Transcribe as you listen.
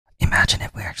imagine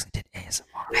if we actually did ASMR.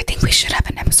 I think we should have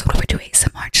an episode where we do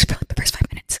ASMR just for like the first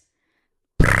 5 minutes.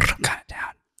 Cut it down.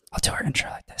 I'll do our intro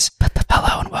like this.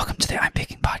 Hello and welcome to the I'm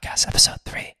Peaking Podcast, episode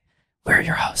 3. We're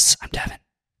your hosts. I'm Devin.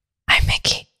 I'm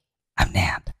Mickey. I'm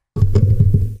Nand.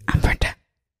 I'm Brenda.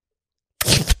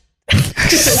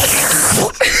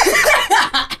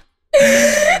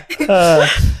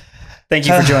 Thank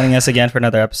you for joining us again for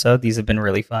another episode. These have been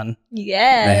really fun.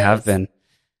 Yes. They have been.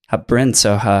 Bryn,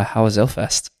 so how was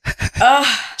Illfest?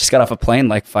 Just got off a plane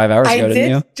like 5 hours ago, didn't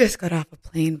you? Just got off a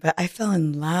plane, but I fell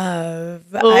in love.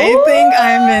 Ooh. I think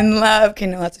I'm in love. Okay,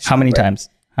 no, that's a How many times?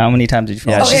 How many times did you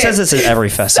fall? Yeah, she says this at every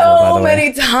festival, by the way. So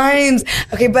many times.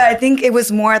 Okay, but I think it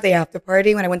was more at the after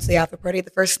party. When I went to the after party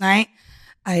the first night,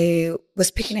 I was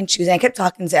picking and choosing. I kept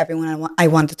talking to everyone I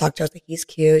wanted to talk to. I was like, he's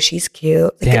cute, she's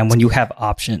cute. Damn, when you have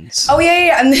options. Oh,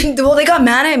 yeah. And then, well, they got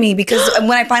mad at me because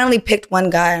when I finally picked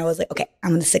one guy, I was like, okay, I'm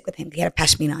going to stick with him. He had a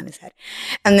pashmina on his head.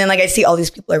 And then, I see all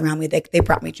these people around me. They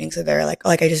brought me drinks. So they're like,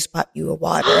 I just bought you a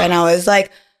water. And I was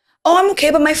like, oh, I'm okay.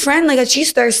 But my friend,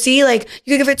 she's thirsty. You could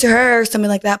give it to her or something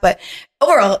like that. But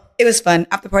overall, it was fun.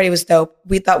 After party was dope.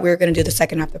 We thought we were going to do the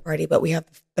second after party, but we have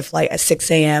the flight at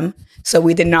 6 a.m. So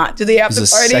we did not do the after party. It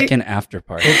was party. a second after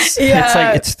party.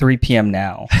 It's 3 p.m.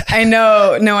 now. I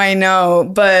know. No, I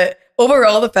know. But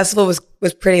overall, the festival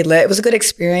was pretty lit. It was a good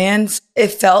experience. It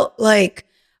felt like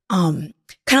kind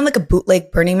of like a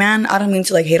bootleg Burning Man. I don't mean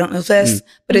to hate on this,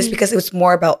 but it's because it was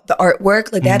more about the artwork.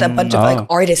 They had a bunch of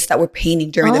artists that were painting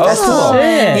during the festival.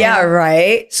 Shit. Yeah,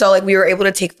 right. So we were able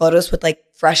to take photos with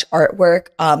fresh artwork.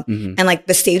 And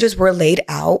the stages were laid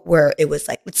out where it was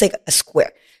let's say a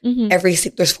square.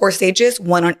 There's 4 stages,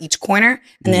 one on each corner,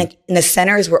 and then in the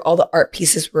center is where all the art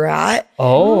pieces were at.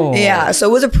 Oh, yeah. So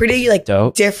it was a pretty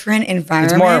dope. different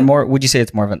environment. It's more. Would you say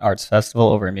it's more of an arts festival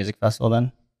over a music festival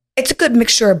then? It's a good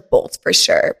mixture of both for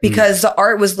sure, because the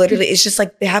art was literally, it's just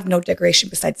they have no decoration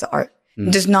besides the art.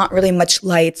 There's not really much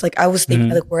lights. I was thinking,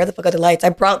 where the fuck are the lights? I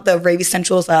brought the Rave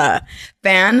Essentials fan.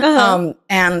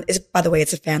 And by the way,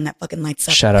 it's a fan that fucking lights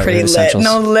up. Shout out pretty Rave lit. Essentials.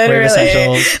 No, literally. Rave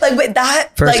Essentials. But that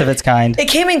First of its kind. It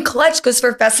came in clutch because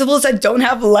for festivals that don't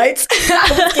have lights, I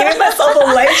was giving myself a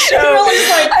light show.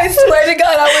 I swear to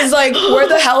God, I was like, where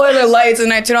the hell are the lights?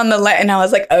 And I turned on the light and I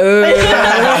was like, oh.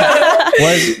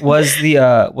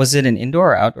 Was it an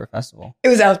indoor or outdoor festival? It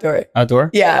was outdoor.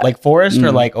 Outdoor? Yeah. Like forest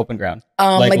or open ground?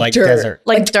 Like dirt. desert?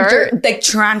 Like dirt? Like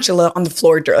tarantula on the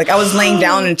floor dirt. I was laying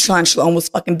down and a tarantula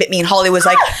almost fucking bit me. And Holly was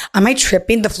like, am I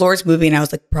tripping? The floor is moving. And I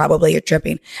was like, probably you're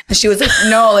tripping. And she was like,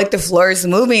 no, the floor is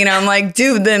moving. And I'm like,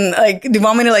 dude, then do you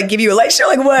want me to give you a light show?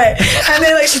 What? And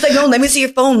then she's like, no, let me see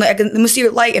your phone. Let me see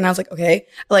your light. And I was like, okay.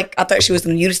 I thought she was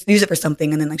going to use it for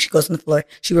something. And then she goes on the floor,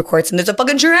 she records, and there's a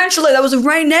fucking tarantula that was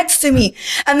right next to me.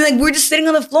 And then we're just sitting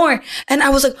on the floor. And I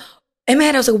was like, in my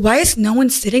head, I was like, why is no one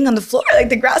sitting on the floor?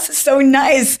 The grass is so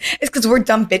nice. It's because we're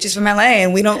dumb bitches from LA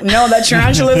and we don't know that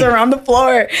tarantulas are on the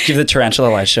floor. Give the tarantula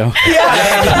light show.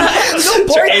 Yeah. So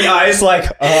Eight eyes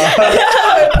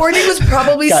Porty was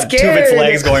probably got scared. two of its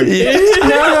legs going. No,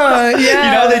 yeah.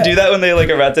 You know how they do that when they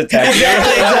are about to attack you?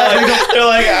 They're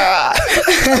like, ah.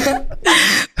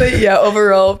 But yeah,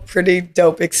 overall, pretty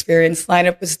dope experience.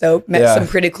 Lineup was dope. Met some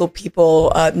pretty cool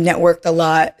people. Networked a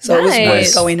lot. So it was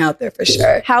worth going out there for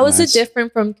sure. How is it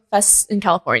different from fests in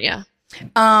California?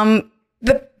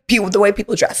 The way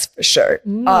people dress, for sure.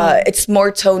 It's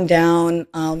more toned down.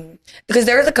 Because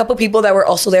there was a couple people that were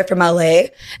also there from LA,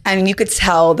 and you could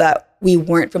tell that we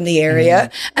weren't from the area.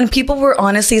 And people were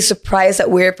honestly surprised that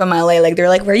we're from LA. They're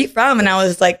like, where are you from? And I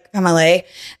was like, from LA.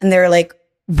 And they were like,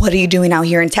 what are you doing out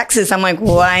here in Texas? I'm like,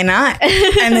 why not?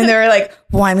 And then they were like,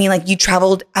 well, I mean, you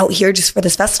traveled out here just for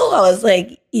this festival? I was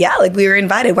like, yeah, we were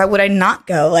invited. Why would I not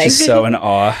go? Just so in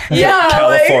awe. Yeah,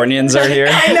 Californians are here.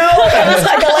 I know. I was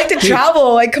like, I like to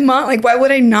travel. Come on. Why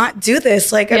would I not do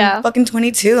this? I'm fucking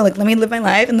 22. Let me live my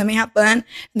life and let me have fun. And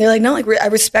they're like, no, I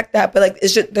respect that. But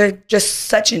it's just, they're just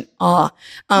such an awe.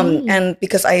 And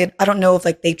because I don't know if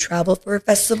they travel for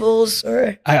festivals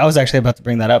or. I was actually about to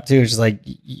bring that up too. It's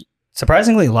just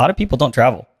surprisingly, a lot of people don't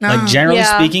travel. No. Generally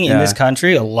speaking, in this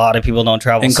country, a lot of people don't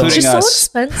travel. Including It's just us.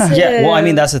 so expensive. Yeah, well, I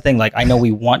mean, that's the thing. I know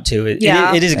we want to. It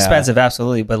is expensive,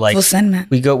 absolutely. But We'll send, man.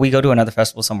 we go to another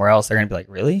festival somewhere else. They're gonna be like,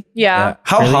 really? Yeah.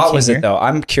 How Really hot was came it though?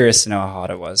 I'm curious to know how hot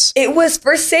it was. It was,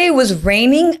 first day it was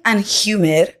raining and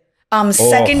humid.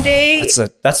 Second day.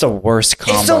 That's the worst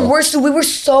combo. It's the worst. We were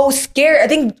so scared. I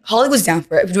think Holly was down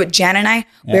for it. With Jan and I,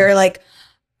 we were like,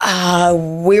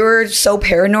 we were so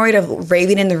paranoid of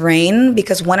raving in the rain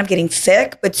because one, of getting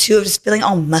sick, but two, of just feeling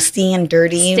all musty and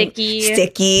dirty.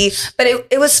 Sticky. But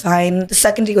it was fine. The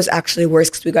second day was actually worse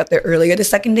because we got there earlier the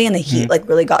second day and the heat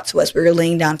really got to us. We were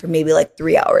laying down for maybe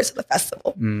 3 hours of the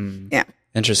festival. Yeah.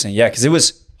 Interesting. Yeah, because it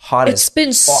was hot It's as been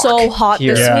fuck so hot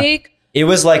here. this Yeah. week. It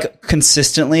was like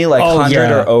consistently like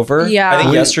 100 or over. Yeah. I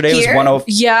think yesterday was Here? 105.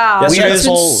 Yeah, Yesterday it's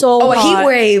was been so Oh, a hot. heat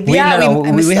wave. We, Yeah, no,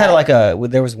 I missed we had that.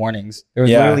 like there was warnings. There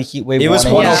was Yeah. literally heat wave It was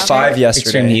warnings. 105 Extreme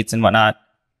yesterday. heats and whatnot.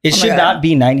 It Oh my should God. not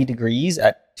be 90 degrees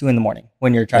at 2 a.m.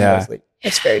 when you're trying to go to sleep.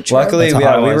 It's very true. Luckily, That's how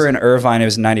hot it we was. were in Irvine. It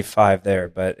was 95 there,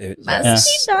 but it was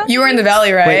Yeah. You were in the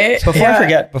valley, right? Wait,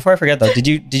 before I forget though, did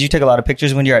you take a lot of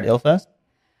pictures when you were at Illfest?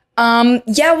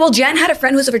 Yeah, well, Jan had a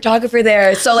friend who's a photographer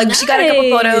there. So like she got a couple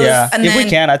Nice. photos. Yeah. And If then, we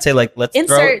can, I'd say like let's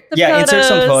Insert the insert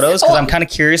some photos. photos because Oh. I'm kind of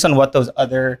curious on what those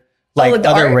other the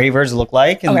other art? ravers look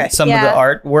like and Okay. some of the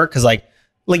artwork because like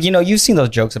you've seen those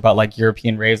jokes about like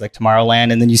European raves like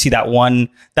Tomorrowland, and then you see that one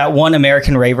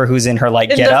American raver who's in her like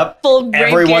In get the up. full rave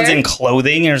Everyone's gear. in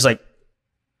clothing, and it's like,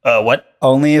 what?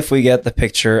 only if we get the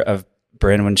picture of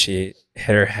Bryn when she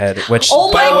hit her head. Which,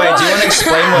 Oh by my the way, do you God. want to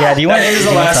explain what? Yeah, do you want- That is do the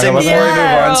you wanna last talk thing about before we move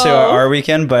that? on to our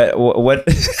weekend. But what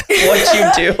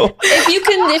you do?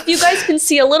 If you guys can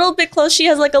see a little bit close, she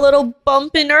has like a little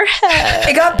bump in her head.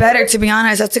 it got better, to be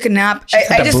honest. I took a nap. had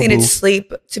I that just needed boo-boo.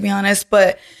 sleep, to be honest.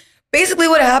 But basically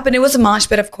what happened, it was a mosh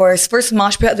pit, of course. First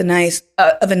mosh pit of the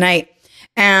night.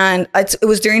 And it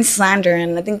was during Slander.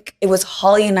 And I think it was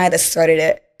Holly and I that started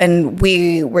it. And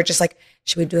we were just like,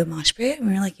 should we do a mosh pit? And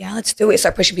we were like, yeah, let's do it.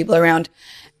 Start pushing people around.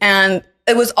 And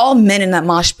it was all men in that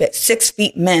mosh pit, 6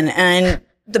 feet men. And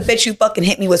the bitch who fucking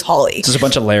hit me was Holly. There's a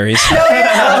bunch of Larrys. Wait,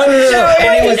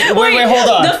 hold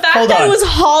on. The fact hold that on. it was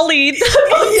Holly.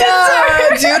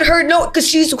 Yeah, dude, because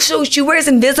she wears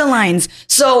Invisaligns,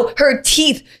 so her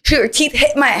teeth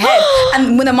hit my head,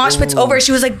 and when the mosh pit's over,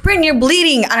 she was like, "Bryn, you're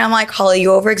bleeding," and I'm like, "Holly,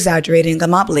 you're over exaggerating.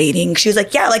 I'm not bleeding." She was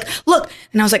like, "Yeah, like look,"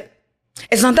 and I was like,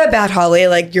 "It's not that bad, Holly.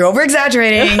 Like you're over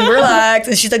exaggerating. Relax."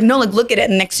 And she's like, "No, like look at it."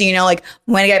 And next thing you know, like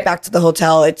when I get back to the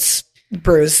hotel, it's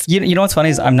bruised. You know what's funny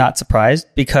is I'm not surprised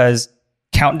because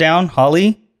Countdown,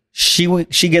 Holly, she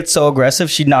gets so aggressive,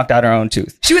 she knocked out her own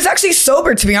tooth. She was actually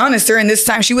sober, to be honest, during this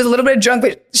time. She was a little bit drunk,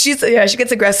 but she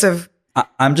gets aggressive.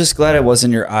 I'm just glad it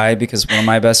wasn't your eye because one of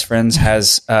my best friends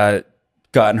has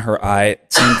gotten her eye,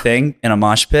 same thing, in a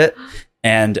mosh pit.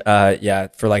 And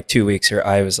for like 2 weeks, her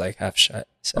eye was like half shut.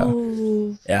 So,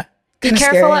 Ooh. yeah. Be Kinda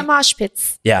careful scary. at mosh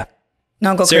pits. Yeah.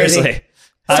 No, go Seriously. crazy.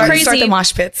 It's Start crazy. the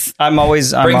mosh pits. I'm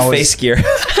always Bring face gear.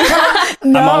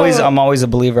 I'm always a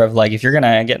believer of like if you're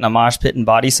gonna get in a mosh pit and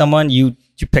body someone, you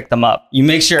pick them up. You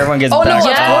make sure everyone gets Oh no, back of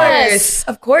up. Yes.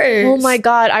 course, of course. Oh my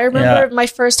God. I remember Yeah. my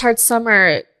first hard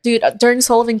summer. Dude, during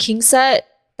Sullivan King set,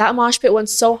 that mosh pit went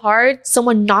so hard.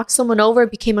 Someone knocked someone over,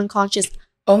 became unconscious.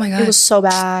 Oh my god, It was so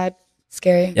bad.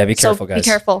 scary. Yeah, be careful, So guys. be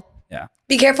careful.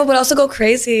 Be careful, but also go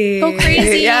crazy. Go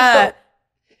crazy. Yeah.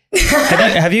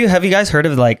 Have you guys heard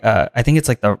of like I think it's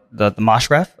like the mosh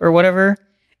ref or whatever?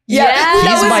 Yeah, Yes.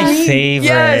 that He's was my me. favorite.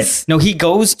 Yes. No, he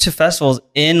goes to festivals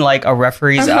in like a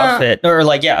referee's outfit or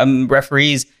like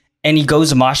referees, and he goes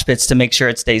to mosh pits to make sure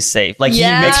it stays safe. Like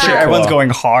Yeah. he makes sure Cool. everyone's going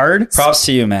hard. Props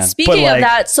to you, man. Speaking like- of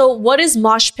that, so what is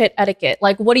mosh pit etiquette?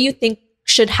 Like, what do you think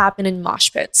should happen in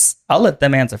mosh pits? I'll let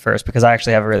them answer first because I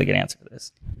actually have a really good answer for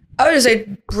this. I would just say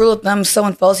rule of thumb: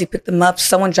 someone falls, you pick them up.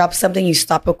 Someone drops something, you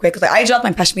stop real quick. Like I dropped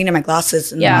my pashmina, my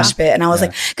glasses in the Yeah. mosh pit, and I was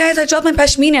like, "Guys, I dropped my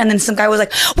pashmina." And then some guy was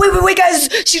like, "Wait, guys!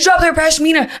 She dropped her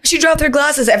pashmina. She dropped her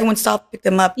glasses." Everyone stopped, picked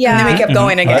them up, Yeah. and then we kept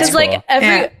going again. That's Because cool. like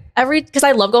Yeah. every because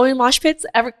I love going to mosh pits.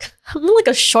 I'm like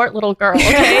a short little girl,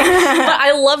 okay? But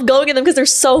I love going in them because they're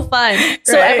so fun.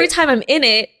 So Right. every time I'm in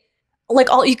it,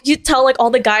 like all you tell like all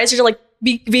the guys are like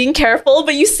being careful,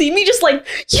 but you see me just like,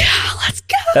 yeah, let's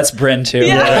go. That's Bryn too.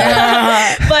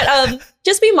 Yeah. But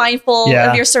just be mindful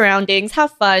Yeah. of your surroundings,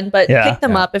 have fun, but Yeah. pick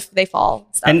them up if they fall.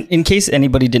 Stuff. And in case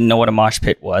anybody didn't know what a mosh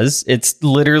pit was, it's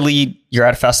literally you're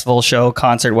at a festival, show,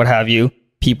 concert, what have you.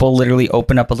 People literally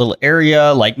open up a little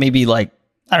area, like maybe like,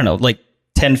 I don't know, like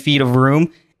 10 feet of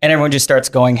room. And everyone just starts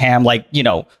going ham, like,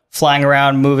 flying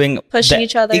around, moving. Pushing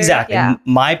each other, Exactly. yeah.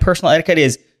 My personal etiquette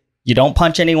is you don't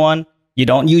punch anyone. You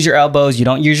don't use your elbows. You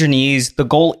don't use your knees. The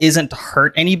goal isn't to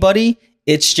hurt anybody.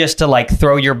 It's just to like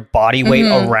throw your body weight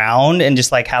around and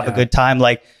just like have a good time.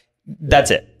 Like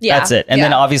that's it. Yeah. That's it. And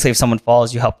then obviously if someone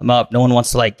falls, you help them up. No one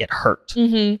wants to like get hurt.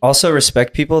 Also,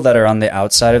 respect people that are on the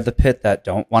outside of the pit that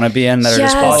don't want to be in, that are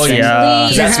just Yes, watching. yeah.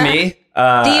 'Cause that's me.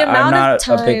 The amount I'm of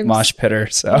not a big times- mosh pitter,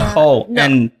 so Oh, No.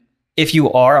 and if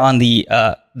you are on the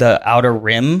outer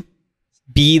rim,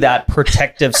 be that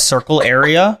protective circle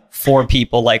area for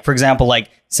people. Like for example, like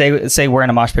say we're in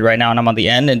a mosh pit right now and I'm on the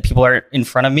end and people are in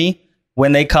front of me.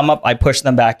 When they come up, I push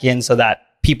them back in so that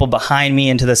people behind me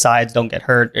and to the sides don't get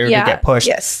hurt or Yeah. get pushed.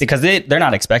 Yes. Because they're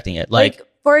not expecting it. Like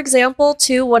for example,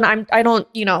 too, when I don't,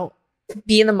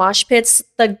 be in the mosh pits,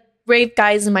 the rave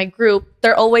guys in my group,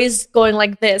 they're always going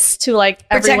like this to like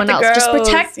everyone the else. Just girls.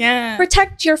 protect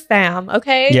protect your fam,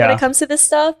 okay? Yeah. When it comes to this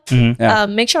stuff, Yeah.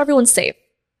 make sure everyone's safe.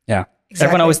 Yeah.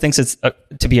 Everyone always thinks it's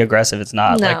to be aggressive. It's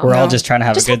not. No. Like we're all No. just trying to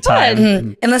have Just a good have fun.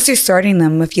 time. Unless you're starting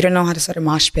them. If you don't know how to start a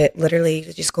mosh pit, literally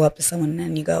you just go up to someone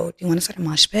and you go, do you want to start a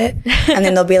mosh pit? And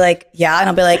then they'll be like, yeah. And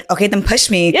I'll be like, okay, then push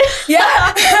me.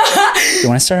 Yeah. Do you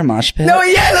want to start a mosh pit? No,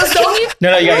 yeah. Let's go.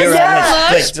 No, you gotta get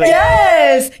around. Like,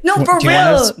 Yes. No, for do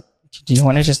real. you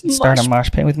want to just start a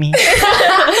mosh pit with me?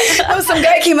 Some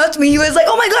guy came up to me. He was like,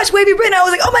 "Oh my gosh, Wavy Britton." I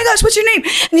was like, "Oh my gosh, what's your name?"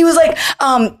 And he was like,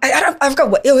 I forgot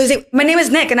what it was. My name is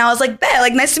Nick." And I was like, "Bet,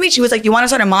 like, nice to meet you." He was like, "You want to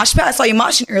start a mosh pit? I saw you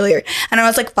moshing earlier." And I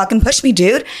was like, "Fucking push me,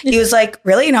 dude." He was like,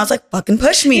 "Really?" And I was like, "Fucking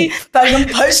push me."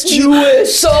 Fucking push me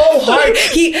so hard.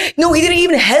 He didn't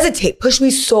even hesitate. Pushed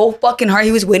me so fucking hard.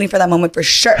 He was waiting for that moment for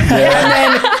sure. And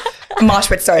then mosh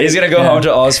pit started. He's gonna go home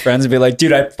to all his friends and be like,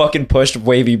 "Dude, I fucking pushed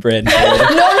Wavy Brin."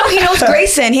 No, he knows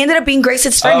Grayson. He ended up being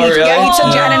Grayson's friend. Oh, really? Yeah, he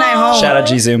took Jan and I home. Shout out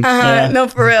G-Zoom. No,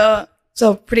 for real.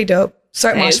 So pretty dope.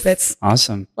 Start Nice. mosh pits.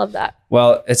 Awesome. Love that.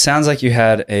 Well, it sounds like you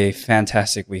had a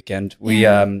fantastic weekend. We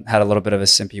had a little bit of a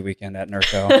simpy weekend at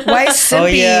Nurko. Why simpy? Oh,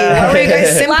 yeah. Why are you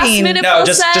guys simping? Last minute No, full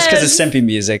just because it's send. simpy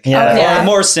music. Yeah. Okay. Or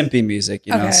more simpy music,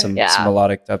 you know, Okay. some Yeah.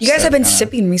 melodic dubstep. You guys have been kinda.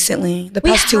 sipping recently, the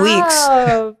We past 2 weeks.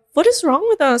 have. What is wrong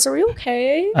with us? Are we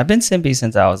okay? I've been simpy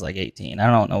since I was like 18. I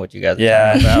don't know what you guys are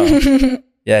Yeah. talking about.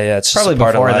 Yeah, it's just Probably a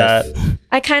part before of that. life.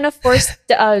 I kind of forced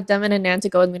Devin and Nan to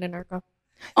go with me to Narco.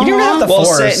 You don't have to Well,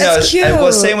 force. That's cute.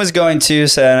 Well, Sam was going too,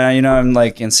 so I'm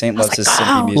like in St. Loves his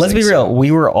simpy oh. music. Let's be so- real. We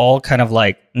were all kind of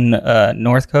like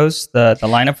North Coast. The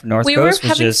lineup for North We were Coast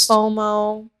was having just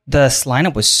FOMO. the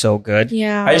lineup was so good.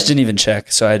 Yeah. I just didn't even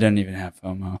check, so I didn't even have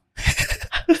FOMO.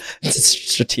 It's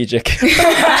strategic.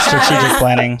 Strategic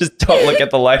planning. Just don't look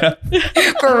at the lineup.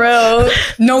 For real.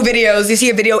 No videos. You see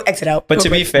a video, exit out. But Real to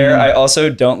be quick. fair, I also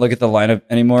don't look at the lineup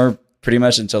anymore pretty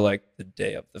much until like the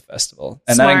day of the festival.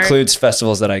 And that Smart. includes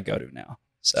festivals that I go to now.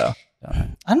 So, I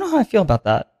don't know how I feel about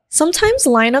that. Sometimes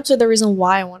lineups are the reason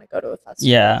why I want to go to a festival.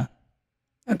 Yeah.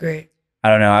 Agree. I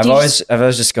don't know. I've Do you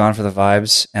always just gone for the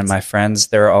vibes, and my friends,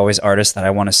 there are always artists that I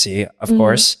want to see, of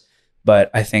course. But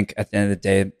I think at the end of the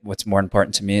day, what's more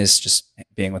important to me is just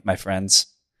being with my friends.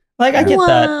 Like I get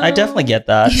that. Wow. I definitely get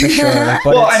that for sure.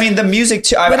 But Well, it's- I mean, the music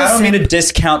too. I But don't mean it's- to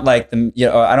discount like the,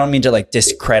 I don't mean to like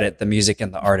discredit the music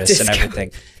and the artists and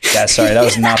everything. Yeah, sorry, that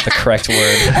was not the correct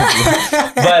word.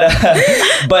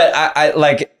 but I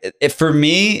like for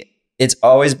me, it's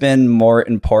always been more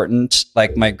important.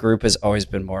 Like my group has always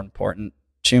been more important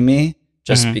to me,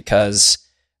 just Mhm. because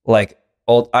like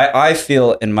I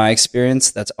feel in my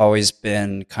experience that's always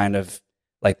been kind of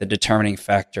like the determining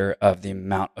factor of the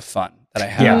amount of fun that I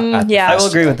have. Yeah. at the Yeah. I will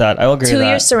agree with that. I will agree Who with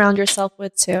you that. surround yourself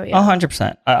with too. Yeah.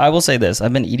 100%. I will say this.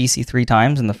 I've been EDC 3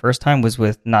 times, and the first time was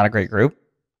with not a great group,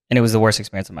 and it was the worst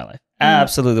experience of my life.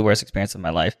 Absolutely the worst experience of my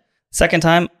life. Second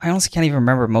time, I honestly can't even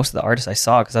remember most of the artists I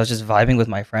saw because I was just vibing with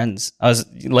my friends. I was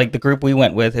like the group we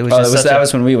went with. It was just that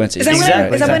was when we went to Is that, Exactly.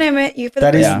 when, is that when I met you for the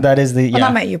that first is time? that is the Well, yeah.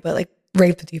 not met you, but like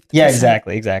raved with you. For the Yeah, first time.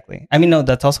 exactly. I mean, no,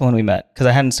 that's also when we met because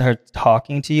I hadn't started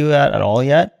talking to you at all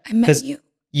yet. I met 'Cause you.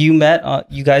 You met,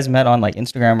 you guys met on like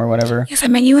Instagram or whatever. Yes, I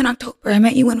met you in October. I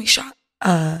met you when we shot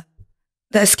the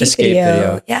escape, Escape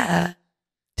video. Yeah.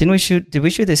 Did we shoot the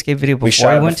escape video before we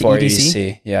shot I it went before to EDC?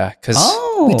 EDC. Yeah, because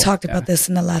Oh, We talked about this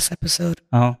in the last episode.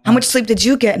 Oh, How much sleep did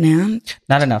you get, Nan?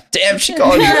 not enough. damn, she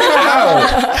called you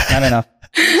out. Not enough.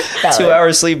 2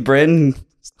 hours sleep, Bryn.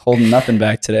 Holding nothing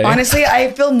back today. Honestly,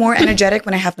 I feel more energetic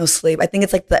when I have no sleep. I think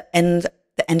it's like the end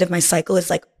of my cycle is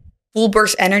like full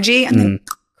burst energy and then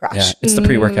crash. Yeah, it's the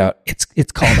pre-workout.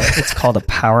 It's called a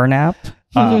power nap.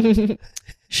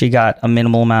 She got a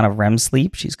minimal amount of REM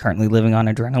sleep. She's currently living on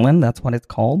adrenaline. That's what it's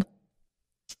called.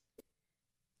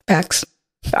 Facts.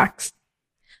 Facts.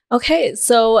 Okay,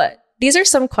 so these are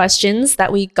some questions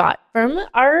that we got from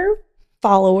our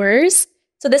followers.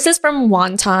 So this is from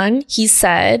Wonton. He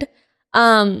said,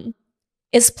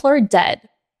 is Plur dead?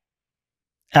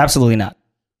 Absolutely not.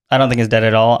 I don't think it's dead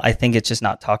at all. I think it's just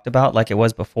not talked about like it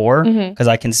was before. Mhm. Because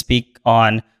I can speak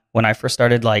on when I first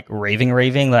started like raving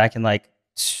back in like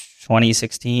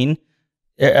 2016.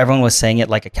 Everyone was saying it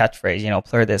like a catchphrase,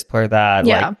 plur this, plur that.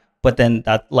 Yeah. Like, but then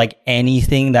that like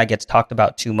anything that gets talked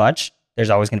about too much, there's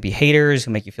always going to be haters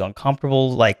who make you feel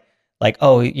uncomfortable. Like,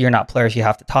 oh, you're not plur if you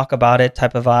have to talk about it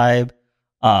type of vibe.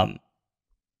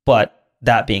 But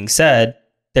that being said,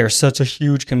 there's such a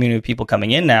huge community of people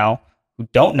coming in now who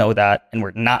don't know that, and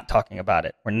we're not talking about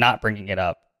it. We're not bringing it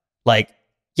up. Like,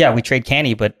 yeah, we trade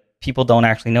candy, but people don't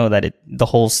actually know that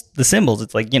the symbols.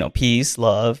 It's like peace,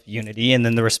 love, unity, and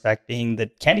then the respect being the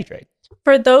candy trade.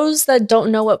 For those that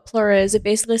don't know what plur is, it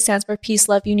basically stands for peace,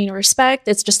 love, unity, and respect.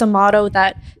 It's just a motto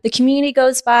that the community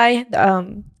goes by.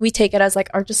 We take it as like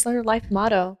our life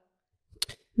motto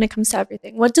when it comes to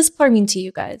everything. What does plur mean to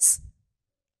you guys?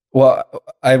 Well,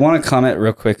 I want to comment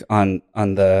real quick on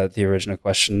the original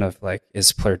question of like,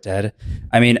 is plur dead?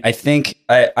 I mean, I think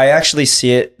I actually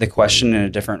see it, the question, in a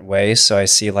different way. So I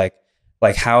see like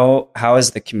how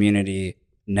is the community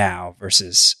now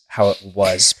versus how it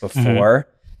was before.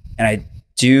 And I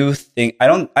do think I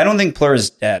don't think plur is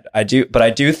dead. I do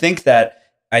think that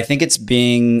it's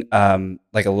being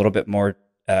like a little bit more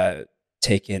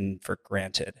taken for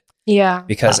granted. Yeah.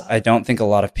 Because I don't think a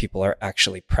lot of people are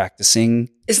actually practicing.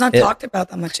 It's not talked about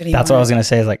that much anymore. That's what I was going to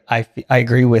say. Is like I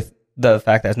agree with the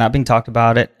fact that it's not being talked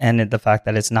about it, and the fact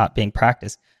that it's not being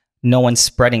practiced. No one's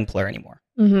spreading plur anymore.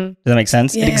 Mm-hmm. Does that make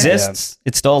sense? Yeah. It exists. Yeah.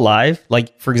 It's still alive.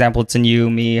 Like, for example, it's in you,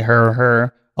 me,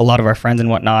 her, a lot of our friends and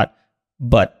whatnot,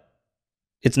 but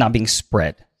it's not being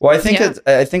spread. Well,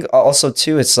 I think also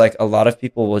too, it's like a lot of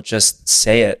people will just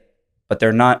say it, but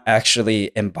they're not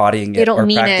actually embodying it or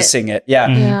practicing it. Yeah.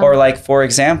 Mm-hmm. Yeah. Or like, for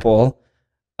example,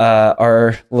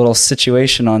 our little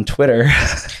situation on Twitter.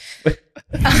 We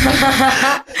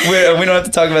don't have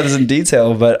to talk about this in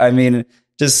detail, but I mean,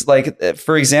 just like,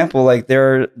 for example, like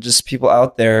there are just people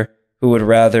out there who would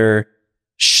rather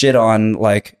shit on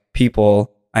like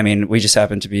people. I mean, we just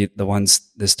happen to be the ones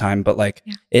this time, but like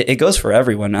it goes for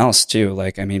everyone else too.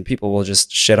 Like, I mean, people will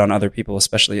just shit on other people,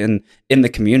 especially in the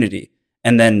community.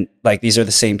 And then like, these are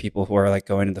the same people who are like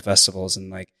going to the festivals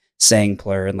and like saying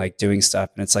plur and like doing stuff.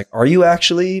 And it's like, are you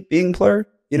actually being plur?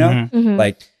 You know, Mm-hmm.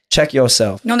 like check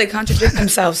yourself. No, they contradict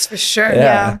themselves for sure.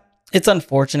 Yeah. It's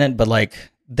unfortunate, but like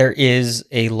there is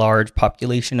a large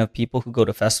population of people who go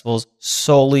to festivals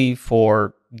solely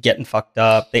for getting fucked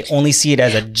up. They only see it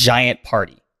as a giant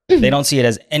party. They don't see it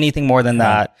as anything more than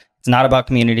that. It's not about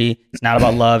community. It's not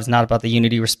about love. It's not about the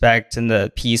unity, respect, and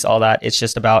the peace, all that. It's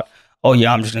just about, oh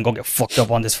yeah, I'm just going to go get fucked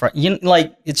up on this front. You know,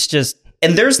 like, it's just...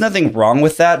 And there's nothing wrong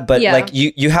with that, but like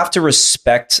you have to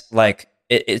respect, like,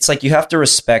 it's like you have to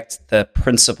respect the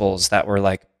principles that were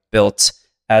like built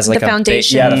as like the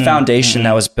foundation. The foundation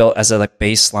that was built as a like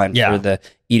baseline for the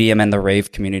EDM and the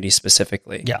rave community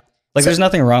specifically. Yeah. Like, there's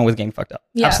nothing wrong with getting fucked up.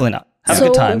 Yeah. Absolutely not. Have a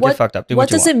good time. Get fucked up. Do what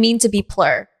you does want. it mean to be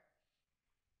plur?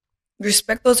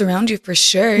 Respect those around you for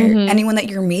sure. Mm-hmm. Anyone that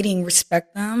you're meeting,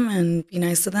 respect them and be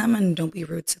nice to them and don't be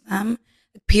rude to them.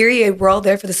 Period. We're all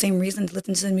there for the same reason, to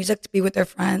listen to the music, to be with our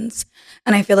friends.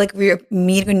 And I feel like we're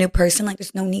meeting a new person. Like,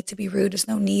 there's no need to be rude. There's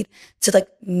no need to like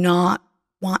not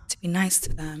want to be nice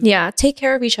to them. Yeah. Take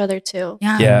care of each other too.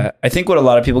 Yeah. Yeah. I think what a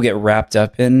lot of people get wrapped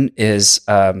up in is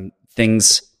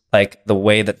things like the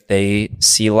way that they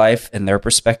see life and their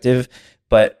perspective.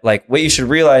 But like, what you should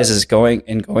realize is going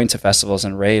to festivals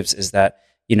and raves is that,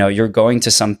 you know, you're going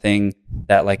to something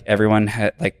that like everyone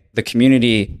like the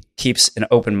community keeps an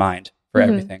open mind for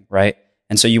everything. Right.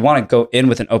 And so you want to go in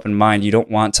with an open mind. You don't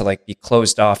want to like be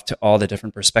closed off to all the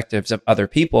different perspectives of other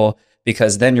people,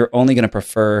 because then you're only going to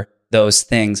prefer those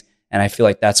things. And I feel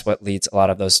like that's what leads a lot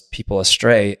of those people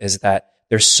astray, is that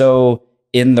they're so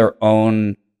in their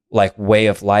own like way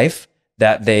of life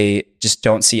that they just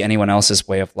don't see anyone else's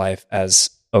way of life as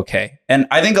okay. And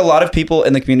I think a lot of people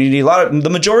in the community, the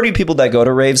majority of people that go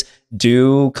to raves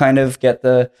do kind of get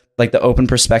the open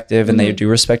perspective, and they do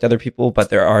respect other people, but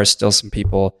there are still some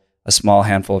people, a small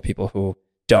handful of people who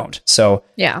don't. So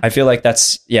yeah, I feel like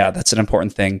that's an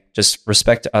important thing. Just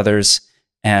respect others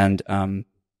and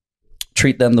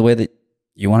treat them the way that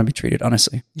you want to be treated,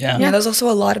 honestly. Yeah, there's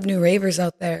also a lot of new ravers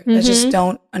out there that just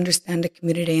don't understand the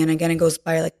community. And again, it goes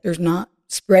by like there's not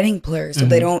spreading plur, so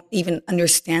they don't even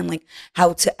understand like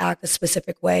how to act a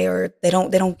specific way, or they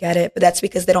don't get it. But that's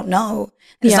because they don't know.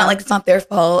 And it's not like it's not their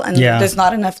fault, and there's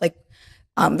not enough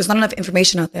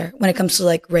information out there when it comes to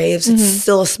like raves. It's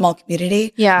still a small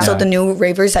community. So the new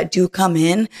ravers that do come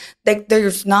in, like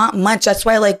there's not much. That's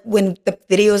why like when the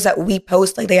videos that we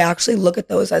post, like they actually look at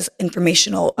those as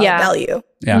informational value.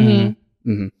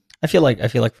 I feel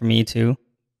like for me too,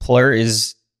 plur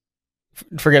is,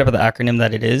 forget about the acronym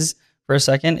that it is for a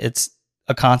second. It's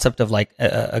a concept of like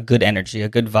a good energy, a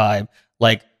good vibe.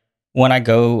 Like, when I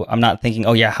go, I'm not thinking,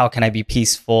 oh yeah, how can I be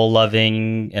peaceful,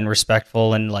 loving, and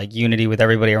respectful, and like unity with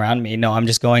everybody around me? No, I'm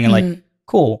just going and like,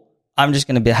 cool. I'm just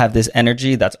going to have this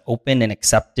energy that's open and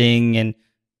accepting, and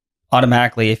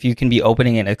automatically, if you can be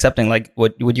opening and accepting, like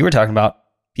what you were talking about,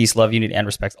 peace, love, unity, and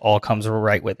respect all comes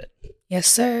right with it. Yes,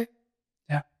 sir.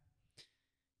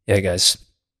 Yeah, guys,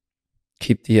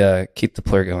 keep the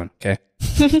plur going, okay?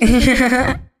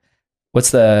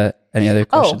 What's any other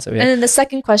questions that we have? And then the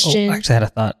second question. I actually had a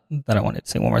thought that I wanted to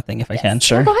say one more thing if I can.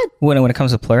 Sure. Go ahead. When it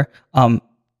comes to plur,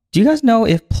 Do you guys know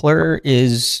if Plur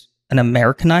is an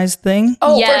Americanized thing?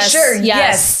 Oh, Yes, for sure.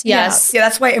 yes, yes. Yeah,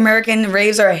 that's why American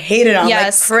raves are hated on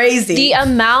like crazy. The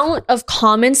amount of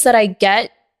comments that I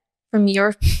get from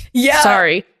your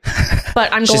sorry,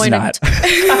 but I'm She's going not.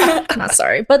 to not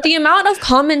sorry, but the amount of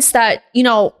comments that, you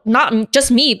know, not just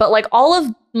me, but like all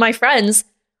of my friends,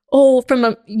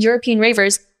 from European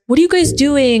ravers, what are you guys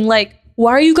doing? Like,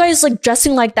 why are you guys like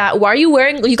dressing like that? Why are you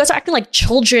you guys are acting like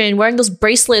children, wearing those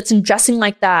bracelets and dressing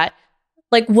like that?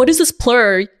 Like, what is this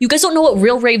Plur? You guys don't know what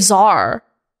real raves are.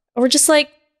 And we're just like,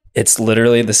 It's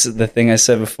literally this is the thing I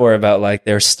said before about like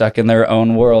they're stuck in their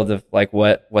own world of like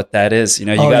what that is. You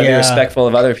know, you gotta be respectful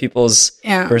of other people's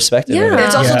perspective. Yeah. Of it.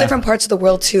 There's also different parts of the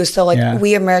world too. So like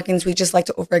we Americans, we just like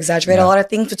to over exaggerate a lot of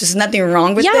things, which is nothing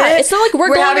wrong with it. it's not like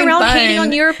we're going around fun. hating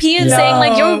on Europeans, saying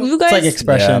like, you guys. It's like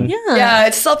expression. Yeah,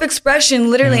 it's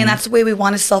self-expression, literally, and that's the way we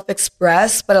want to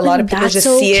self-express. But a lot of people just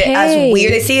see it as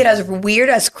weird. They see it as weird,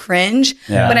 as cringe.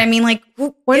 Yeah. But I mean, like,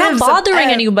 We're not bothering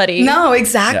anybody. No,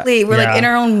 exactly. We're like in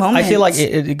our own moment. I feel like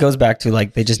it goes back to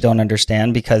like they just don't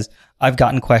understand, because I've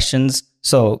gotten questions.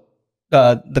 So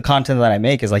the content that I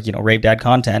make is like, you know, rave dad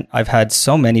content. I've had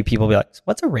so many people be like,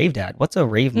 what's a rave dad? What's a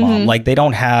rave mom? Like they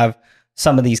don't have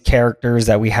some of these characters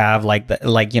that we have, like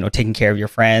you know, taking care of your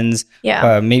friends.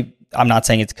 Maybe I'm not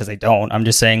saying it's because they don't. I'm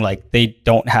just saying like they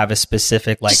don't have a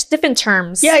specific like just different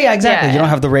terms. Yeah, exactly. You don't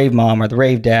have the rave mom or the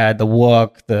rave dad, the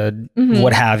wook, the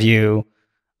what have you,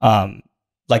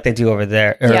 like they do over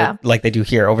there, or like they do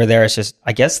here. Over there, it's just,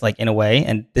 I guess, like in a way,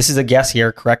 and this is a guess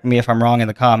here, correct me if I'm wrong in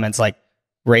the comments, like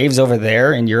raves over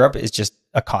there in Europe is just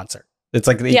a concert. It's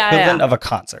like the equivalent of a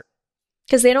concert.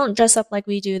 Because they don't dress up like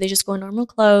we do. They just go in normal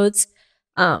clothes.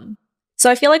 So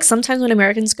I feel like sometimes when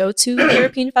Americans go to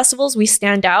European festivals, we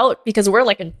stand out because we're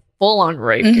like in full on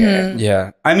rave gear.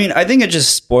 Yeah. I mean, I think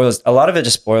a lot of it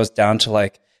just boils down to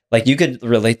like you could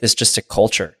relate this just to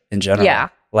culture in general. Yeah.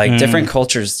 Like different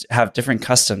cultures have different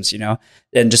customs, you know,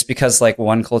 and just because like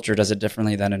one culture does it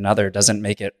differently than another doesn't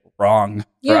make it wrong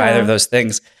for either of those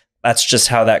things. That's just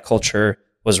how that culture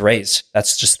was raised.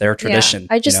 That's just their tradition.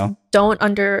 I just don't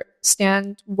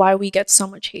understand why we get so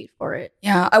much hate for it.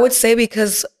 Yeah, I would say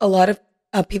because a lot of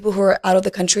people who are out of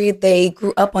the country, they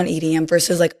grew up on EDM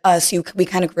versus like us. We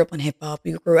kind of grew up on hip hop.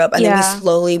 We grew up and then we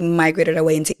slowly migrated our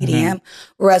way into EDM.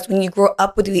 Whereas when you grow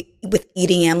up with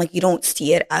EDM, like you don't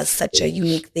see it as such a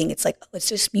unique thing. It's like, oh, it's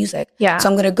just music. Yeah. So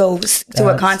I'm gonna go to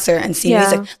a concert and see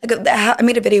music. Like I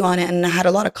made a video on it and I had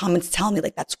a lot of comments telling me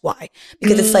like that's why,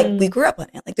 because it's like we grew up on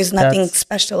it. Like there's nothing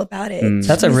special about it.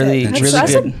 That's a really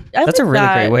good. That's a really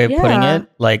great way of putting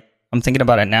it. Like I'm thinking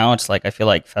about it now. It's like I feel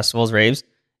like festivals, raves,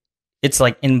 it's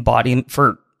like embodiment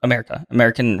for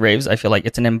American raves. I feel like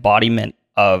it's an embodiment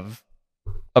of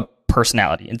a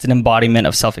personality. It's an embodiment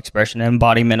of self-expression, an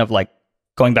embodiment of like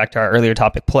going back to our earlier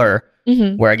topic, Plur,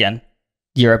 where again,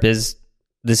 Europe this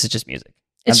is just music.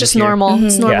 It's just normal.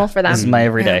 It's normal for them. This is my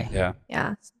everyday. Yeah.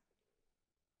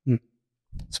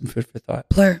 Some food for thought.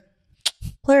 Plur.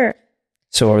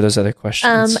 So what were those other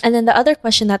questions? And then the other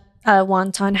question that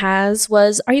Wonton has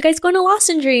was, are you guys going to Lost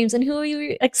in Dreams and who are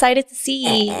you excited to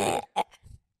see? Yes.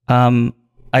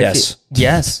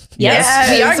 Yes, we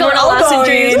are going to Lost in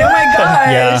Dreams. Oh my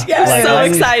gosh. Yeah. Like, so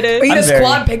excited. We need a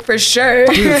squad pick for sure.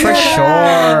 Dude, for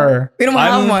sure. We don't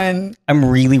have one. I'm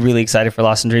really, really excited for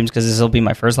Lost in Dreams because this will be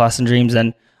my first Lost in Dreams,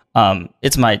 and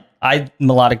it's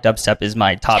melodic dubstep is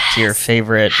my top tier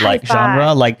favorite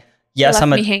genre. Like, yes,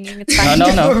 I'm hanging. It's fine. No.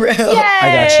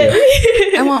 I got you.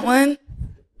 I want one.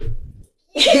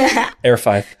 Air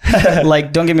 5.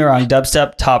 Like, don't get me wrong,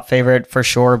 dubstep top favorite for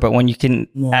sure, but when you can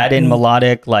add in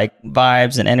melodic like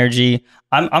vibes and energy,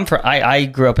 I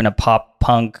grew up in a pop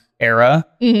punk era,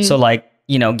 so like,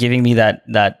 you know, giving me that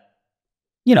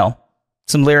you know,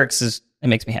 some lyrics it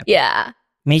makes me happy. Yeah,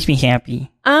 makes me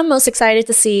happy. I'm most excited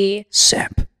to see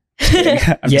Simp.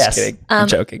 I'm just kidding. I'm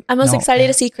joking. I'm most excited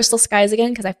to see Crystal Skies again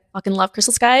because I fucking love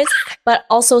Crystal Skies, but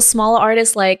also small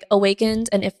artists like Awakened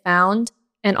and If Found,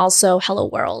 and also Hello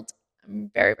World.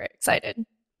 I'm very, very excited.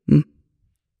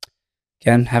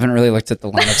 Again, haven't really looked at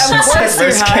the lineup since it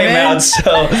first came out,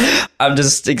 so I'm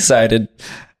just excited.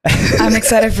 I'm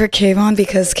excited for Kayvon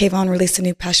because Kayvon released a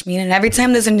new pashmina, and every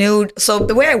time there's a new, so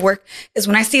the way I work is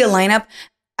when I see a lineup,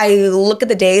 I look at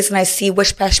the days and I see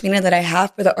which pashmina that I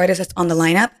have for the artist that's on the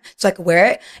lineup, so I can wear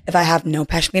it. If I have no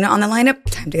pashmina on the lineup,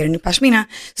 time to get a new pashmina.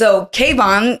 So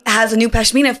Kayvon has a new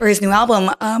pashmina for his new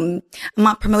album. I'm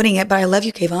not promoting it, but I love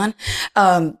you, Kayvon.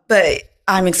 But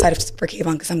I'm excited for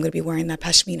Kayvon because I'm going to be wearing that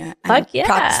pashmina and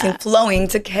practicing flowing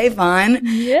to Kayvon.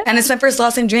 Yeah. And it's my first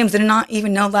Lost in Dreams. Did not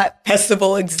even know that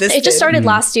festival existed. It just started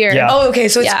last year. Yeah. Oh, okay.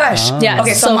 So it's fresh. Yeah.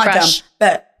 Okay. So I'm not dumb.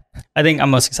 But I think I'm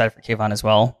most excited for Kayvon as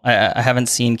well. I haven't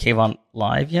seen Kayvon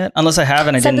live yet, unless I have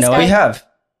and I Set didn't the know Sky. it. We have.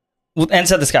 And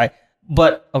Set the Sky.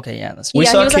 But okay, yeah, that's We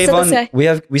Yeah, saw he was at Set the Sky.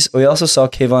 Kayvon. We also saw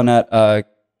Kayvon at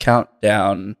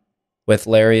Countdown with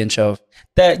Larry and Chove.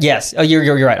 that. Yes, oh,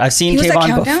 you're right. I've seen He was at Kayvon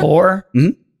Countdown? before,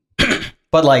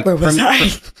 but like Where was I?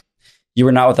 You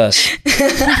were not with us.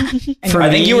 For I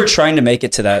think me- you were trying to make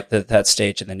it to that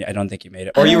stage, and then I don't think you made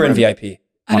it, or I you were in don't VIP.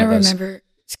 I One don't of those. remember.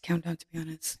 It's Countdown, to be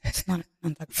honest. It's not.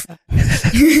 I'm talking about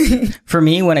that. For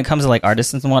me, when it comes to like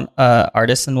artists and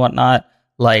whatnot,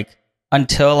 like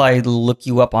until I look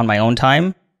you up on my own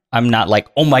time, I'm not like,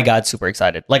 oh my God, super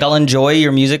excited. Like I'll enjoy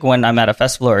your music when I'm at a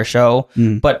festival or a show,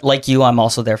 but like you, I'm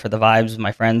also there for the vibes with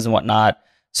my friends and whatnot.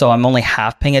 So I'm only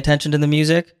half paying attention to the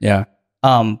music. Yeah.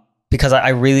 Because I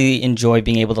really enjoy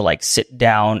being able to like sit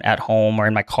down at home or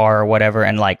in my car or whatever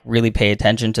and like really pay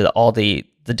attention to all the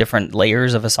different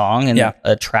layers of a song and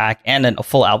a track and a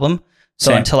full album.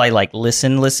 So Same. until I like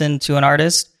listen to an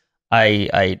artist,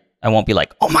 I won't be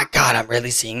like, oh my God, I'm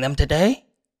really seeing them today.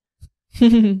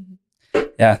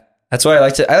 Yeah. That's why I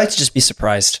like to just be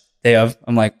surprised. Day of,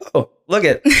 I'm like, oh, look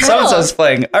at so-and-so's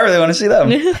playing. I really want to see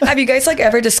them. Have you guys like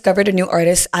ever discovered a new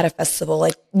artist at a festival?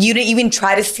 Like you didn't even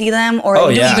try to see them, or Oh,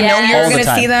 you yeah. didn't even know you All were the gonna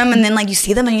time. see them, and then like you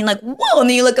see them and you're like, whoa, and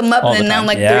then you look them up, All and the then now time.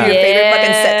 like Yeah. they're your favorite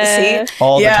fucking set to see.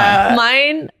 All the time.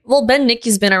 Mine, well, Ben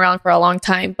Nicky's been around for a long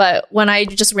time, but when I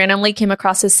just randomly came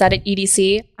across his set at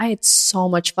EDC, I had so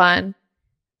much fun.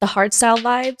 The hardstyle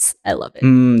vibes, I love it. You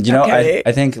know, Okay.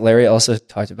 I think Larry also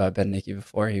talked about Ben Nicky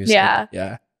before. He was Yeah. like,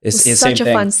 yeah. It was same such a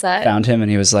thing. fun set. Found him and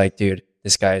he was like, dude,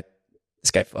 this guy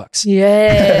fucks.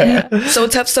 Yeah. So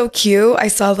Tough, So Cute. I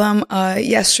saw them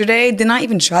yesterday. Did not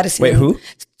even try to see Wait, them. who?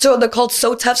 So they're called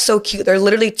So Tough, So Cute. They're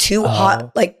literally two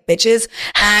hot like bitches,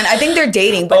 and I think they're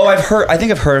dating. But Oh, I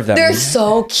think I've heard of them. they're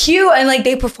so cute, and like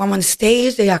they perform on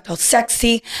stage. They act all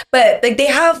sexy, but like they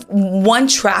have one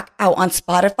track out on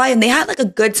Spotify, and they had like a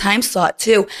good time slot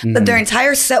too. But their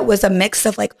entire set was a mix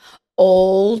of like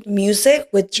old music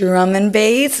with drum and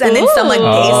bass, and then some like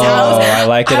bass Ooh. house. I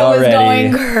like it I was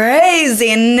already. going crazy,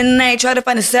 and then I tried to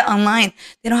find a set online.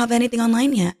 They don't have anything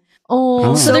online yet.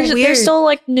 Oh, so So they're weird. still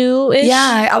like new-ish.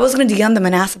 Yeah, I was gonna DM them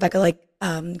and ask if I could like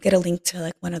get a link to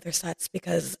like one of their sets,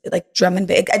 because like drum and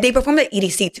bass. They performed at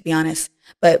EDC, to be honest,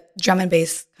 but drum and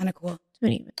bass kind of cool.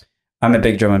 I'm a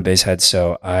big drum and bass head,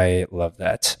 so I love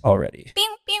that already.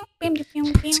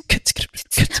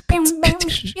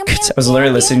 I was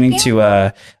literally listening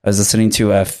to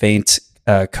Faint,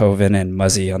 Coven, and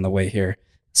Muzzy on the way here.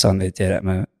 Song they did. I'm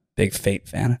a big Faint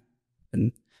fan.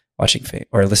 Been watching Faint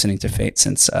or listening to Faint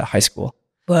since high school.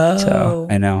 Whoa! So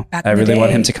I know back I in the really want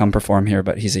day. him to come perform here,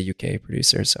 but he's a UK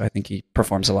producer, so I think he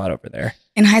performs a lot over there.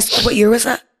 In high school, what year was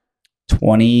that?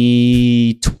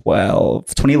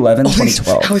 2011,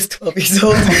 2012. I was 12 years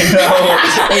old. We've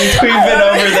been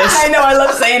over this. I know. I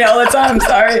love saying it all the time.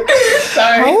 Sorry.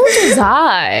 How old was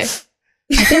I?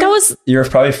 I think I was You were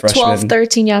probably freshman. 12,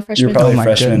 13. Yeah, freshman. You're probably Oh my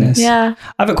freshman. goodness. Yeah.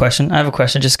 I have a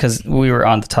question just because we were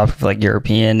on the topic of like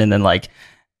European and then like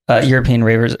European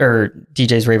ravers or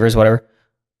DJs, ravers, whatever.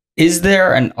 Is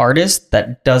there an artist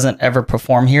that doesn't ever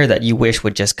perform here that you wish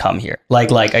would just come here? Like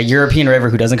a European raver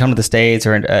who doesn't come to the States,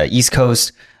 or an East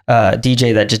Coast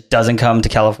DJ that just doesn't come to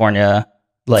California?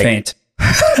 Like Faint.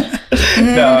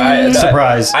 No,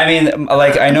 surprise. I mean,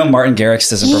 like I know Martin Garrix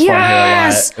doesn't perform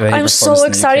Yes. here a lot. He I'm performs so in the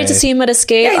excited UK. to see him at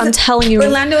Escape. Yeah, he's I'm a- telling you.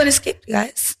 Orlando and Escape, you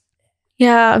guys.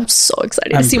 Yeah, I'm so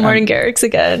excited to see Martin Garrix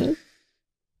again.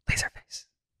 Laserface.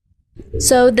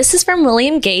 So this is from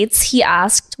William Gates. He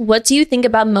asked, what do you think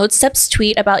about Modestep's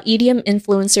tweet about EDM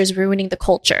influencers ruining the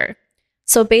culture?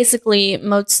 So basically,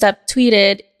 Modestep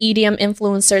tweeted, EDM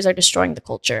influencers are destroying the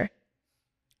culture.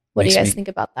 What do you guys think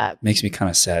about that? Makes me kind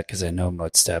of sad because I know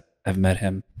Modestep. I've met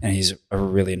him and he's a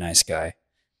really nice guy.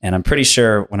 And I'm pretty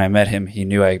sure when I met him, he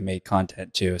knew I made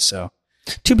content too. So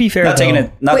To be fair, not taking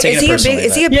it Wait, taking is it he a personally. big?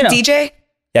 Is he a but- big DJ?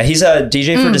 Yeah, he's a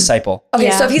DJ for Disciple. Okay,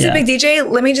 Yeah. so if he's Yeah. a big DJ,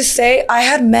 let me just say, I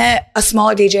had met a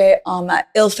smaller DJ at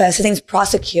Illfest. His name's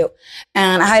Prosecute.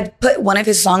 And I had put one of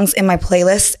his songs in my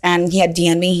playlist, and he had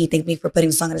DM'd me. He thanked me for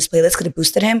putting a song in his playlist because it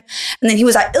boosted him. And then he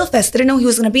was at Illfest. Didn't know he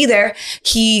was going to be there.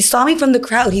 He saw me from the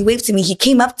crowd. He waved to me. He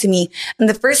came up to me. And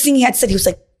the first thing he had said, he was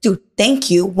like, dude,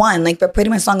 thank you, one, like for putting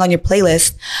my song on your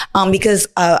playlist. Because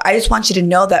I just want you to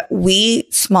know that we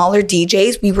smaller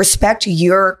DJs, we respect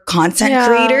your content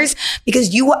creators,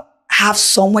 because you have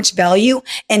so much value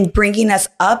in bringing us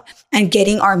up and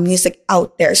getting our music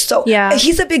out there. So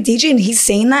he's a big DJ, and he's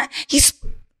saying that he's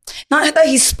not that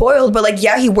he's spoiled, but like,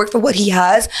 yeah, he worked for what he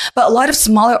has. But a lot of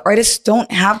smaller artists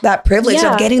don't have that privilege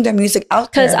of getting their music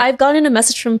out there. Because I've gotten a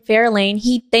message from Fairlane.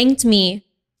 He thanked me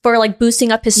for like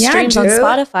boosting up his Yeah, streams on dude.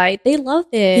 Spotify. They love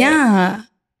it. Yeah.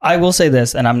 I will say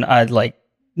this, and I'd like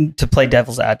to play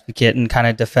devil's advocate and kind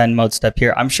of defend Mode Step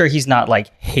here. I'm sure he's not like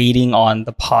hating on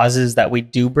the pauses that we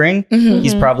do bring. Mhm.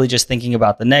 He's probably just thinking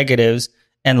about the negatives.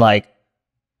 And like,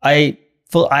 I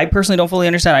personally don't fully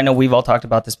understand. I know we've all talked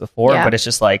about this before, Yeah. but it's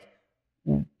just like,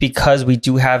 because we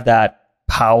do have that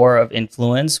power of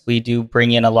influence, we do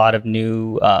bring in a lot of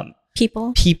new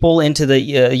people into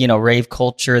the rave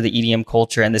culture, the EDM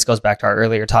culture, and this goes back to our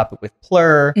earlier topic with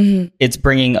Plur. Mhm. It's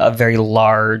bringing a very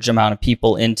large amount of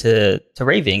people into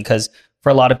raving, because for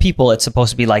a lot of people it's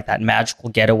supposed to be like that magical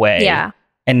getaway. Yeah.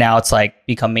 And now it's like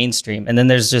become mainstream, and then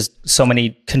there's just so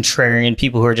many contrarian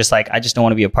people who are just like, I just don't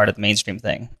want to be a part of the mainstream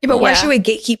thing. Yeah, but why Yeah. should we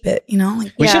gatekeep it? You know,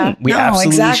 like We Yeah. shouldn't. We no,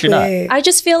 absolutely should not. exactly. I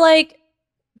just feel like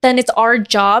then it's our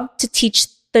job to teach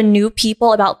the new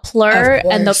people about Plur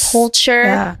Of and the course. culture.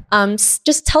 Yeah.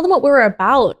 Just tell them what we're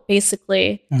about,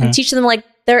 basically, Mhm. and teach them like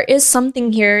there is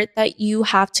something here that you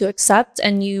have to accept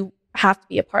and you have to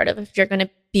be a part of if you're going to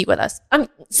be with us.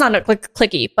 It's not a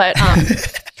clicky, but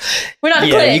we're not a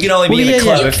Yeah, clique. you can only be Well, in the yeah,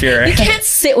 club yeah. if you're. You can't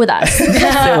sit with us. Sit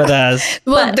with us.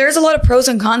 Well, But- there's a lot of pros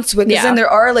and cons to it. Because Yeah. then there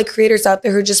are like creators out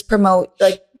there who just promote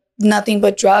like nothing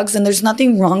but drugs, and there's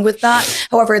nothing wrong with that.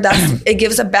 However, it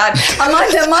gives a bad.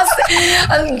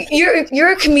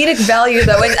 You're a comedic value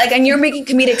though, and you're making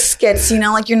comedic skits. You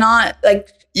know, like you're not like.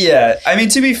 Yeah, I mean,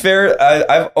 to be fair,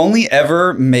 I've only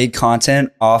ever made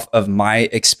content off of my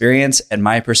experience and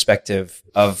my perspective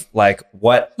of like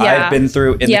what Yeah. I've been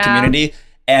through in the Yeah. community.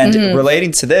 And Mhm.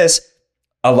 relating to this,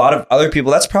 a lot of other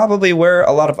people, that's probably where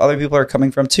a lot of other people are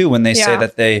coming from too when they say Yeah.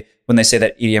 that when they say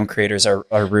that EDM creators are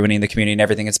ruining the community and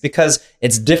everything. It's because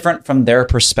it's different from their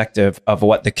perspective of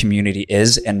what the community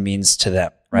is and means to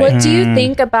them, right? What do you Mm.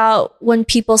 think about when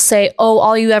people say, "Oh,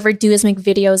 all you ever do is make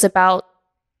videos about,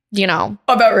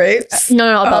 About rapes?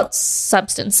 no, about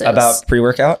substances, About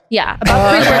pre-workout? yeah,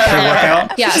 about pre-workout."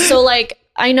 Pre-workout? Yeah, so like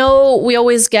I know we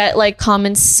always get like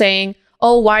comments saying,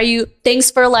 "Oh, why are you? Thanks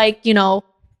for like to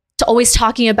always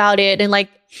talking about it," and like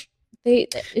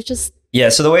it just Yeah.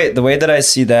 So the way that I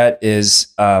see that is,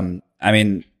 I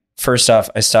mean, first off,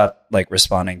 I stopped like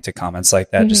responding to comments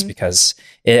like that just because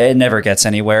it never gets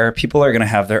anywhere. People are going to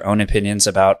have their own opinions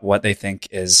about what they think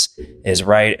is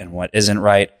right and what isn't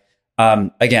right.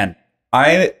 Again,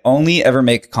 I only ever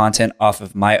make content off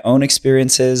of my own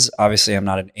experiences. Obviously, I'm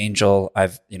not an angel.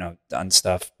 I've done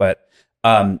stuff, but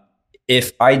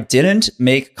if I didn't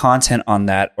make content on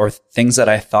that or things that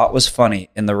I thought was funny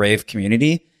in the rave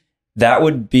community, that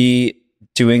would be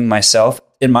doing myself,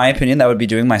 in my opinion, that would be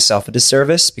doing myself a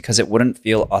disservice because it wouldn't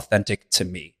feel authentic to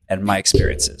me and my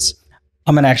experiences.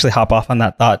 I'm gonna actually hop off on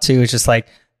that thought too. It's just like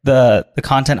the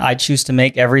content I choose to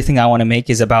make, everything I want to make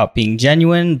is about being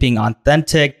genuine, being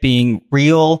authentic, being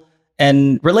real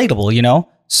and relatable,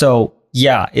 So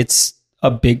yeah, it's a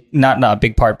big, not a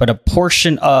big part, but a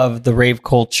portion of the rave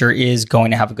culture is going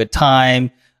to have a good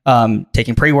time,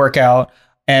 taking pre-workout.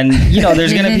 And,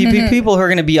 there's going to be people who are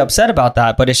going to be upset about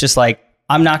that, but it's just like,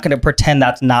 I'm not going to pretend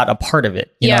that's not a part of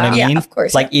it. You know what I Yeah, mean? of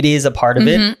course. Like it is a part of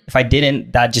it. If I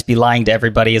didn't, that'd just be lying to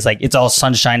everybody. It's like, it's all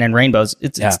sunshine and rainbows.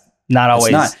 It's not always.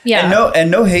 It's not. Yeah.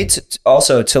 And no hate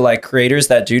also to like creators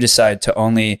that do decide to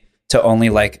only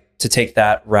like to take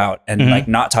that route and like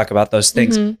not talk about those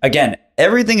things. Again,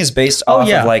 everything is based off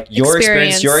of like your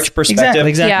experience, your perspective,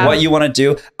 Exactly. Yeah. what you want to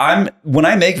do. When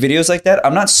I make videos like that,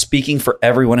 I'm not speaking for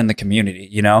everyone in the community,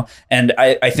 And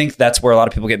I think that's where a lot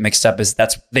of people get mixed up is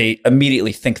they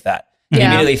immediately think that. They Yeah.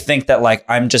 immediately think that like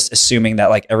I'm just assuming that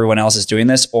like everyone else is doing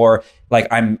this, or like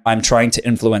I'm trying to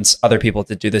influence other people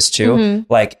to do this too.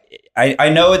 Like I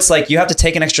know it's like you have to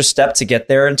take an extra step to get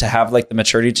there and to have like the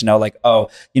maturity to know like, oh,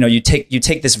 you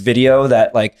take this video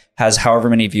that like has however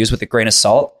many views with a grain of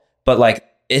salt, but like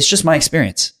it's just my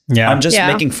experience. Yeah. I'm just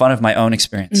Yeah. making fun of my own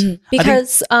experience.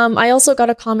 because I also got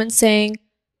a comment saying,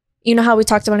 how we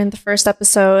talked about in the first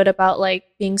episode about like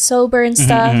being sober and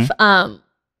stuff.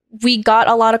 We got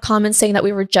a lot of comments saying that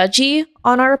we were judgy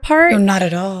on our part. No, not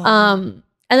at all. And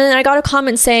then I got a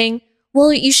comment saying,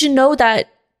 well, you should know that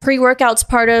pre-workout's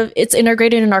it's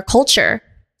integrated in our culture.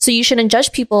 So you shouldn't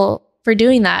judge people for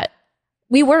doing that.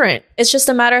 We weren't. It's just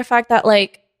a matter of fact that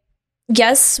like,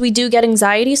 yes, we do get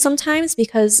anxiety sometimes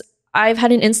because I've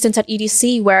had an instance at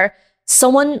EDC where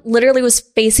someone literally was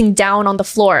facing down on the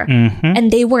floor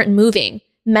and they weren't moving.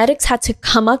 Medics had to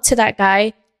come up to that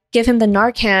guy, give him the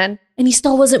Narcan, and he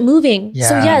still wasn't moving.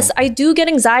 So Yeah. yes, I do get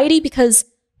anxiety because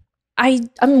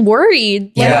I'm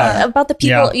worried about the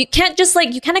people. Yeah. You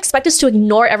can't expect us to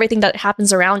ignore everything that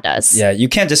happens around us. Yeah, you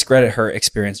can't discredit her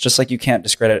experience, just like you can't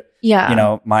discredit,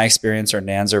 Yeah. my experience or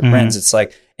Nan's or Bryn's. It's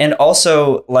like, and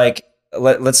also like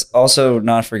let's also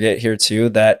not forget here too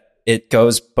that it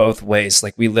goes both ways.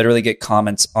 Like we literally get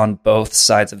comments on both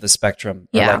sides of the spectrum.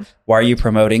 Yeah. Like, why are you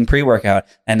promoting pre-workout?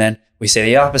 And then we say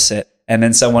the opposite. And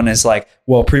then someone is like,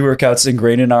 well, pre-workout's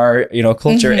ingrained in our,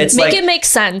 culture. It's Make like, it make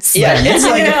sense. yeah, it's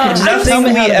like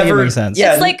nothing we ever, sense.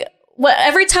 yeah. It's like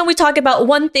every time we talk about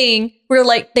one thing, we're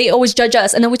like, they always judge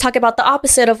us. And then we talk about the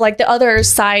opposite of like the other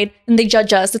side and they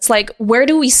judge us. It's like, where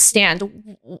do we stand?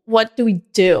 What do we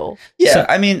do? Yeah, So-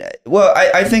 I mean, well,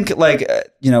 I think like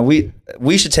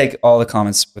we should take all the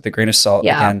comments with a grain of salt.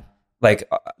 Yeah. Again, like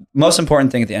most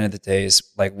important thing at the end of the day is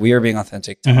like we are being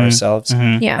authentic to Mhm. ourselves,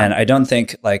 Mhm. Yeah. and I don't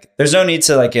think like there's no need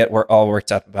to like get we're all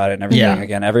worked up about it and everything. Yeah.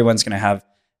 Again, everyone's gonna have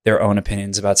their own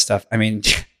opinions about stuff. I mean,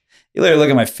 you literally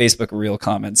look at my Facebook reel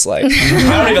comments. Like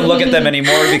I don't even look at them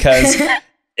anymore because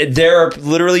there are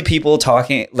literally people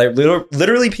talking, like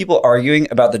literally people arguing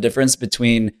about the difference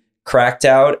between cracked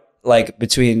out, like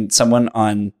between someone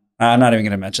on. I'm not even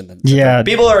going to mention them. Yeah.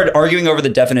 People are arguing over the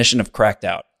definition of cracked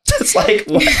out. It's like,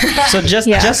 what? So just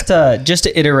Yeah. just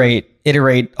to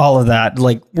iterate all of that,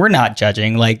 like we're not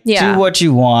judging. Like Yeah. do what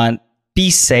you want,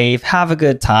 be safe, have a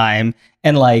good time,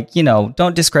 and like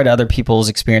don't discredit other people's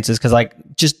experiences. Because like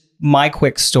just my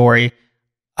quick story,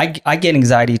 I get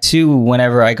anxiety too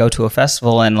whenever I go to a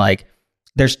festival and like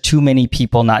there's too many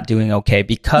people not doing okay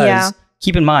because. Yeah.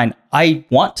 Keep in mind, I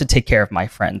want to take care of my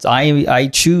friends. I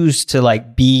choose to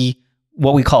like be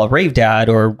what we call a rave dad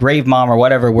or rave mom or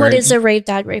whatever. Where What is a rave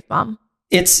dad, rave mom?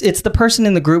 it's the person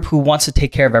in the group who wants to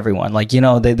take care of everyone. Like, they're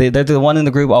the one in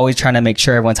the group always trying to make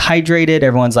sure everyone's hydrated,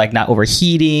 everyone's like not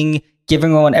overheating,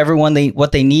 giving everyone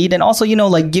what they need, and also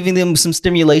like giving them some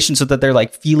stimulation so that they're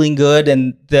like feeling good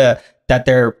and that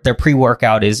their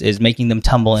pre-workout is making them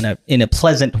tumble in a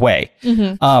pleasant way.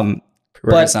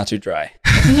 But it's not too dry.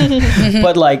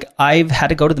 But like I've had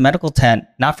to go to the medical tent,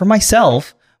 not for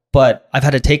myself, but I've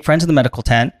had to take friends to the medical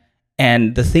tent.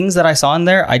 And the things that I saw in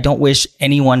there, I don't wish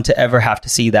anyone to ever have to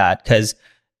see that because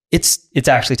it's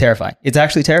actually terrifying. It's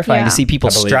actually terrifying Yeah. to see people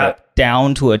I believe strapped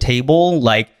down to a table,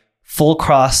 like full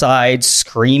cross-eyed,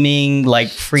 screaming, like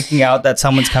freaking out that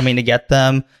someone's coming to get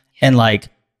them. And like,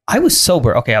 I was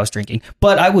sober. Okay, I was drinking,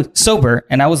 but I was sober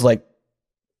and I was like,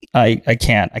 I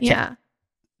can't. Yeah.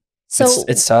 So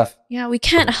It's tough. yeah, we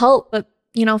can't help but,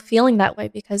 feeling that way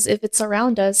because if it's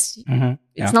around us, Mhm.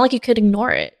 Yeah. it's not like you could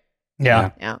ignore it.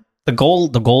 Yeah. Yeah. The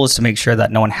goal is to make sure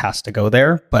that no one has to go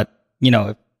there. But,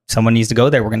 if someone needs to go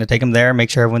there, we're going to take them there, make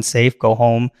sure everyone's safe, go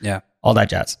home. Yeah. All that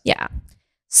jazz. Yeah.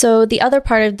 So the other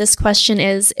part of this question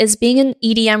is being an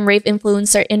EDM rave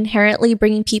influencer inherently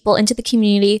bringing people into the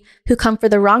community who come for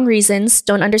the wrong reasons,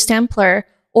 don't understand plur,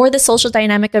 or the social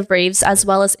dynamic of raves, as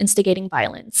well as instigating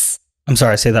violence? I'm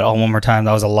sorry, say that all one more time.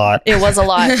 That was a lot. It was a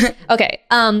lot. Okay.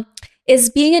 Is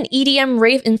being an EDM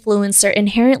rave influencer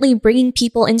inherently bringing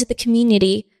people into the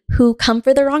community who come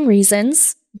for the wrong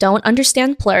reasons, don't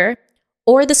understand plur,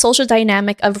 or the social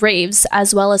dynamic of raves,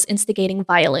 as well as instigating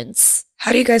violence?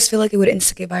 How do you guys feel like it would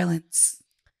instigate violence?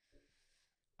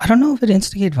 I don't know if it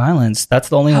instigate violence. That's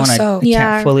the only How one I so? Yeah,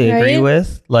 can't fully agree right?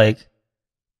 with. Like,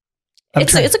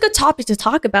 It's a good topic to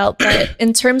talk about, but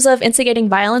in terms of instigating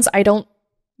violence, I don't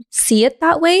see it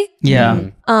that way. yeah.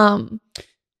 Mhm.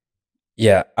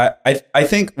 Yeah, I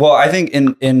think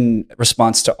in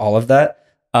response to all of that,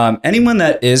 anyone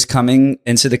that is coming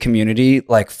into the community,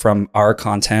 like from our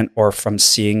content or from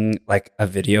seeing like a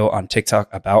video on TikTok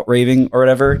about raving or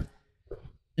whatever,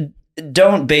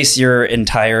 don't base your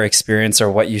entire experience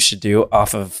or what you should do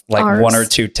off of like Ours. one or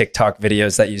two TikTok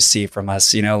videos that you see from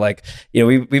us.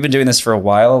 We've been doing this for a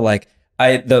while. Like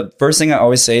the first thing I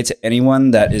always say to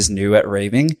anyone that is new at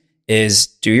raving is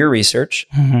do your research.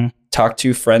 Mm-hmm. Talk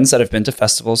to friends that have been to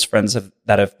festivals,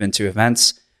 that have been to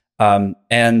events.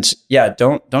 And yeah,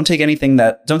 don't take anything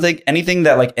that like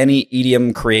any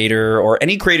EDM creator or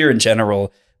any creator in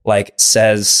general, like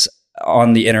says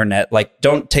on the internet, like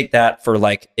don't take that for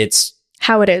like, it's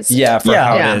How it is. Yeah.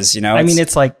 it is, I mean,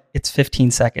 it's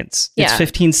 15 seconds. It's Yeah.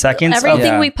 15 seconds.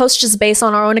 Everything Yeah. we post just based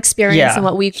on our own experience Yeah. and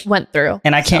what we went through.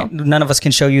 And I can't, none of us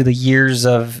can show you the years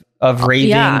of raving,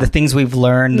 Yeah. the things we've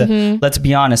learned. Mhm. Let's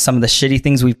be honest, some of the shitty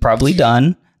things we've probably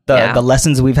done, Yeah. the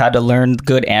lessons we've had to learn,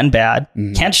 good and bad.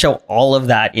 Mhm. Can't show all of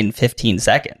that in 15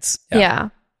 seconds. Yeah.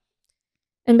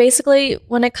 And basically,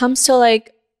 when it comes to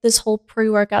like this whole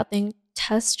pre-workout thing,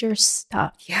 test your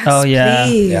stuff. Yes, Oh, yeah.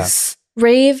 please.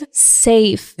 Rave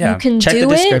safe. Yeah. You can Check do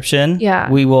the it. description. Yeah.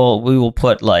 We will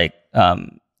put like,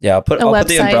 yeah, I'll put the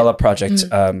website. Umbrella Project.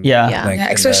 Yeah. Yeah. link Yeah,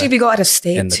 in especially if the- you go out of in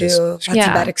state the too. description. I've had Yeah.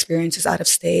 some bad experiences out of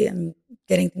state and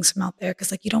getting things from out there because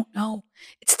like you don't know.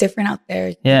 It's different out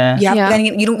there. yeah. Yeah, Yeah.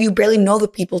 you barely know the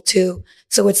people too.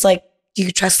 So it's like do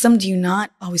you trust them? Do you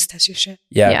not? Always test your shit.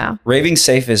 Yeah. Raving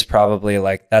safe is probably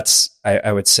like,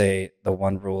 I would say the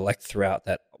one rule like throughout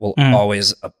that will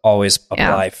always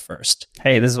apply first.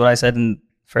 Hey, this is what I said in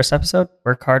first episode.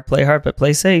 Work hard, play hard, but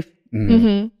play safe.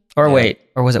 Or wait,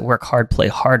 or was it work hard, play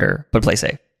harder, but play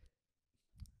safe?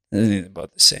 They're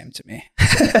both the same to me.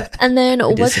 And then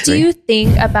what do you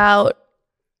think about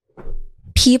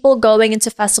people going into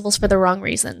festivals for the wrong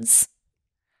reasons?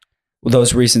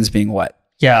 Those reasons being what?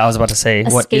 Yeah, I was about to say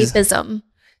Escapism.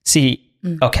 See,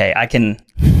 okay, I can.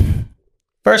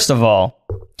 First of all,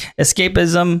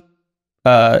 escapism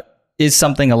is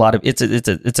something it's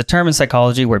a term in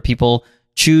psychology where people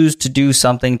choose to do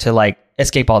something to like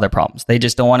escape all their problems. They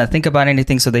just don't want to think about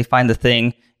anything, so they find the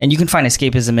thing. And you can find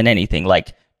escapism in anything,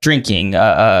 like drinking,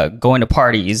 going to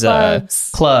parties,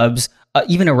 clubs,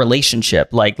 even a relationship.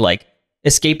 Like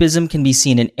escapism can be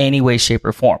seen in any way, shape,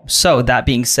 or form. So that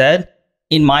being said,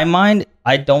 in my mind,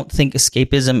 I don't think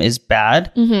escapism is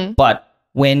bad, but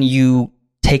when you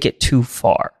take it too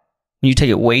far, when you take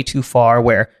it way too far,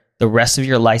 where the rest of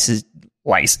your life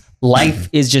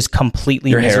is just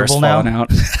completely miserable now. Out.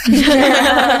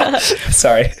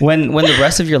 Sorry. When the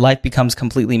rest of your life becomes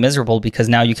completely miserable because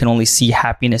now you can only see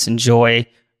happiness and joy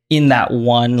in that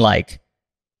one one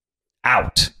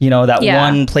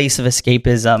place of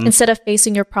escapism instead of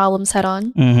facing your problems head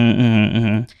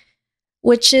on.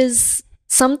 Which is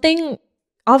something,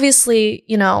 obviously,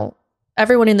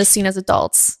 everyone in the scene is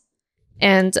adults,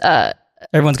 and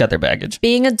everyone's got their baggage.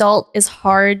 Being adult is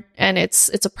hard, and it's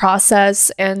a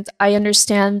process, and I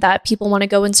understand that people want to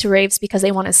go into raves because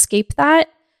they want to escape that.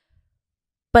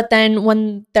 But then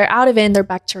when they're out of it and they're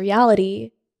back to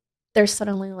reality, they're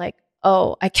suddenly like,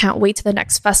 oh, I can't wait to the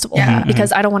next festival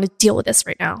because I don't want to deal with this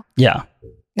right now. Yeah.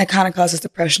 That kind of causes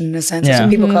depression in a sense. Yeah. Some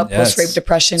people call it post-rape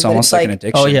depression. It's almost like an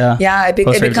addiction. Oh, yeah. Yeah, it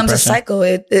becomes Post-rape a cycle.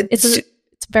 It's a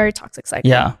very toxic cycle.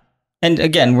 Yeah. And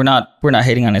again, we're not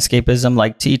hating on escapism,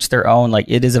 like to each their own. Like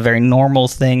it is a very normal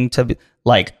thing to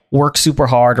like work super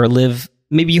hard or live.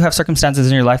 Maybe you have circumstances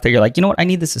in your life that you're like, you know what? I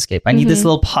need this escape. I need this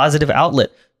little positive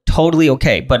outlet. Totally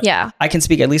okay. But I can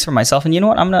speak at least for myself. And you know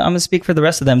what? I'm gonna speak for the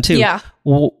rest of them too. Yeah.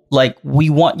 Like we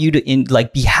want you to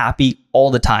be happy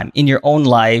all the time in your own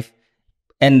life.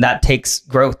 And that takes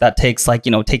growth. That takes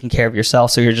taking care of yourself.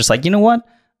 So you're just like, you know what?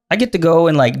 I get to go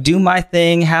and like do my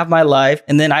thing, have my life.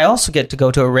 And then I also get to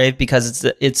go to a rave because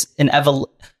it's an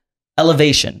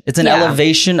elevation. It's an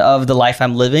elevation of the life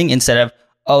I'm living instead of,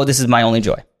 oh, this is my only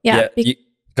joy. Yeah.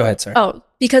 Go ahead, sorry. Oh,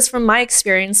 because from my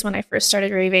experience when I first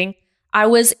started raving, I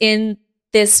was in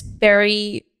this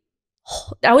I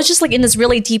was just like in this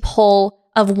really deep hole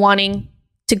of wanting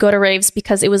to go to raves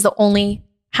because it was the only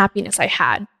happiness I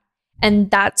had.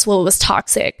 And that's what was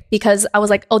toxic because I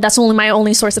was like, oh, that's my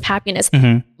only source of happiness.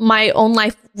 My own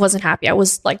life wasn't happy. I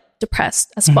was like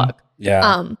depressed as fuck.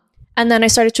 Yeah. And then I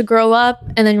started to grow up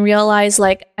and then realize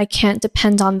like I can't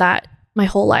depend on that my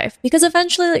whole life because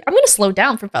eventually like I'm going to slow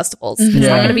down from festivals. It's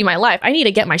not going to be my life. I need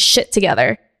to get my shit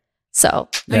together. So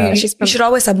you should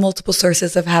always have multiple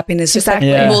sources of happiness. Exactly.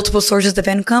 Just like multiple sources of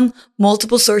income,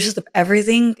 multiple sources of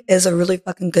everything is a really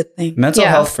fucking good thing. Mental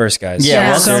health first, guys.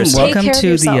 Yeah. Welcome Take care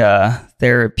to of the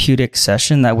therapeutic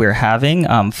session that we're having.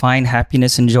 Find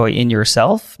happiness and joy in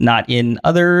yourself, not in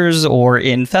others or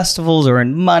in festivals or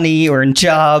in money or in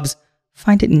jobs.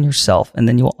 Find it in yourself, and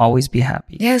then you'll always be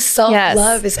happy. Yes,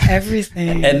 self-love is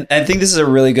everything. And I think this is a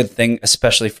really good thing,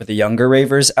 especially for the younger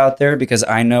ravers out there, because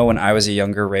I know when I was a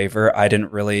younger raver, I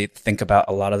didn't really think about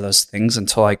a lot of those things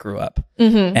until I grew up.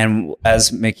 And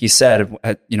as Mickey said,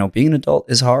 being an adult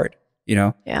is hard,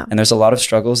 Yeah. And there's a lot of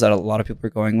struggles that a lot of people are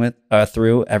going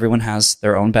through. Everyone has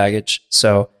their own baggage.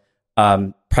 So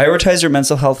prioritize your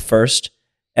mental health first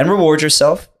and reward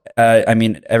yourself.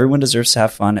 Everyone deserves to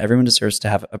have fun. Everyone deserves to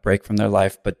have a break from their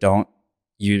life, but don't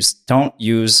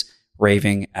use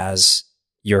raving as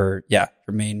your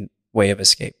main way of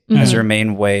escape, as your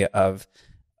main way of,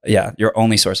 your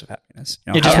only source of happiness.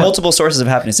 Have multiple sources of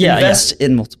happiness. Invest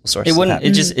in multiple sources.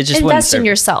 It just invest wouldn't in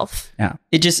yourself. Yeah.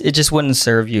 It just wouldn't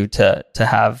serve you to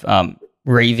have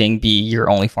raving be your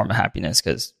only form of happiness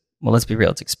because, well, let's be real,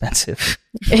 it's expensive.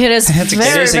 It is. It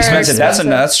is expensive.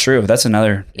 That's true. That's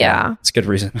another. Yeah. It's a good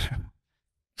reason.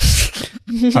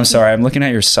 I'm sorry. I'm looking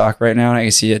at your sock right now, and I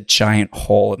can see a giant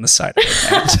hole in the side of your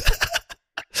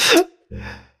hand.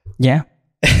 Yeah.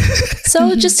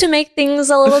 So, just to make things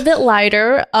a little bit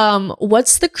lighter,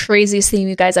 what's the craziest thing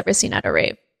you guys ever seen at a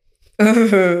rave?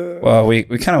 Well, we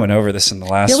kind of went over this in the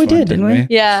last one, didn't we?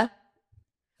 Yeah.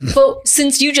 But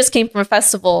since you just came from a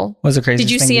festival, what was the craziest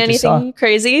did you thing see anything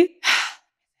crazy?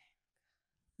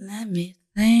 Let me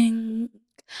think.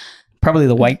 Probably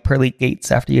the white pearly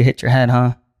gates after you hit your head,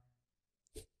 huh?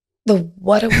 The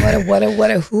what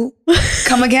a who?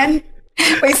 Come again?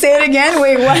 Wait, say it again.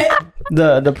 Wait, what?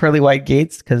 The pearly white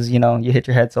gates, because you hit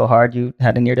your head so hard you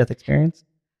had a near-death experience.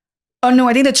 Oh no,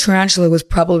 I think the tarantula was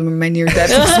probably my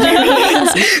near-death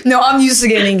experience. No, I'm used to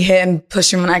getting hit and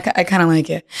pushed around. I kind of like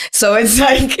it. So it's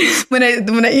like when I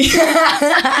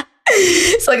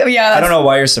it's like, yeah. I don't know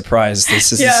why you're surprised.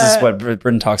 This is what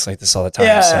Britain talks like this all the time.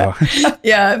 Yeah. So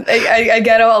Yeah, I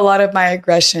get a lot of my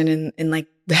aggression in like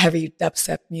the heavy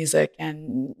dubstep music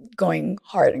and going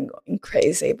hard and going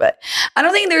crazy. But I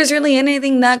don't think there's really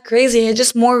anything that crazy. It's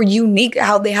just more unique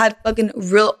how they had fucking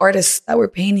real artists that were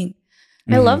painting.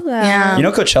 I love that. Yeah. you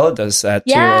know, Coachella does that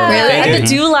too. Yeah, Really? at the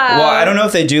Dulac. Well, I don't know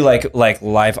if they do like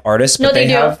live artists, but No, they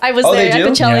do. have. I was oh, there they at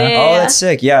do? Coachella. Yeah. Yeah. Oh, that's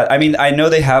sick. Yeah. I mean, I know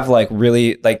they have like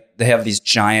really like they have these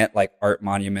giant like art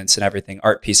monuments and everything,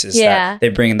 art pieces Yeah. that they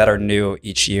bring in that are new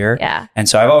each year. Yeah. And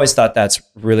so I've always thought that's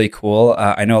really cool.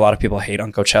 I know a lot of people hate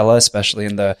on Coachella, especially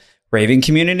in the raving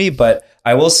community, but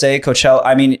I will say Coachella,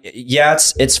 I mean, yeah,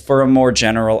 it's for a more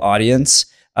general audience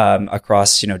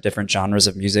across, different genres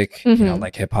of music,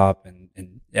 like hip hop and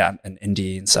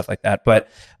indie and stuff like that. But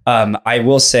I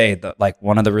will say that like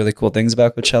one of the really cool things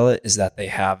about Coachella is that they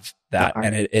have that,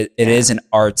 and it is an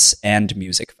arts and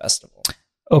music festival.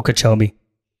 Okeechobee,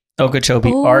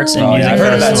 Ooh. arts and Oh, music yeah, I've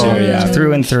heard of that festival, too, yeah.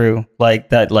 through and through. Like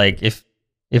that, like if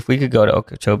we could go to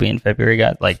Okeechobee in February,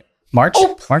 March.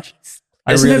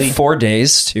 Isn't it 4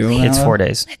 days too? It's 4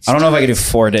 days. I don't know if I could do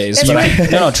 4 days, but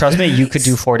No, trust me, you could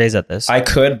do 4 days at this. I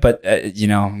could, but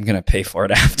I'm gonna pay for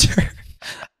it after.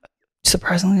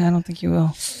 Surprisingly, I don't think you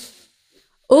will.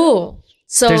 Ooh.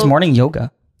 So There's morning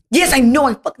yoga. Yes, I know.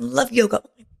 I fucking love yoga. Oh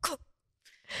my God.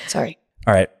 Sorry.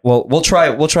 All right. Well, we'll try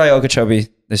Okeechobee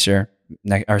this year.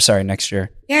 Next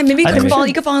year. Yeah, maybe I think we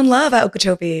you could fall in love at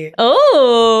Okeechobee.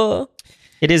 Oh.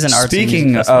 It is an arts. and Speaking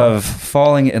music festival. of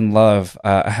falling in love,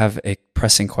 I have a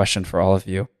pressing question for all of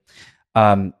you.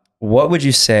 What would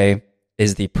you say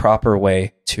is the proper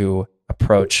way to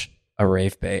approach a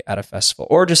rave bay at a festival,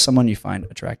 or just someone you find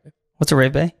attractive? What's a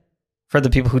rave bay? For the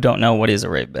people who don't know, what is a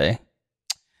rave bay?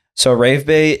 So a rave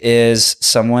bay is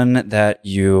someone that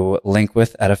you link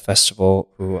with at a festival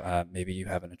who maybe you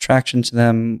have an attraction to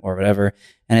them or whatever,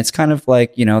 and it's kind of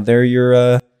like they're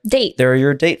your Date. they're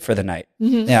your date for the night.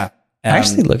 Mhm. Yeah. I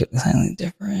actually look at it slightly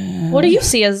different. What do you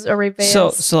see as a rave bay?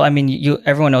 So I mean,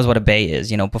 everyone knows what a bay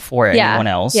is, before anyone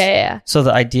else. Yeah. So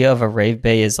the idea of a rave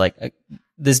bay is like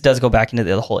this does go back into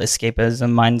the whole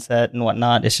escapism mindset and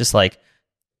whatnot. It's just like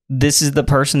this is the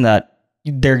person that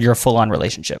they're your full on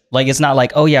relationship. Like it's not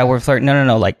like, oh yeah, we're flirting.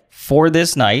 No. Like for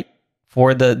this night,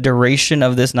 for the duration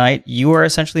of this night, you are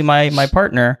essentially my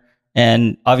partner,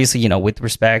 and obviously with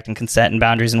respect and consent and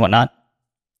boundaries and whatnot.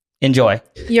 Enjoy.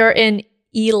 You're in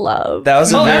e-love. That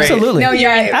was a very, absolutely. No,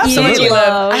 yeah, Absolutely.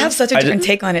 I have such a different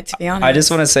take on it, to be honest. I just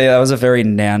want to say that was a very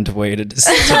Nand way to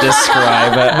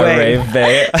describe a rave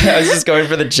bay. I was just going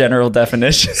for the general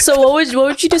definition. So what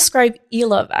would you describe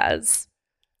e-love as?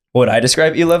 Would I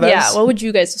describe e-love as? Yeah, what would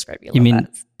you guys describe e-love You mean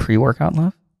as? pre-workout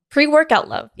love? Pre-workout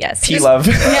love, yes. P-love.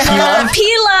 P-love.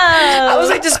 I was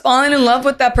like just falling in love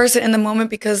with that person in the moment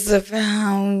because of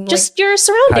how Just your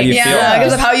surroundings. How you feel.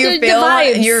 because of how you The feel.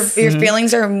 vibes. Your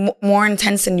feelings are more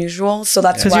intense than usual, so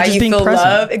that's 'Cause why you're just you being feel present.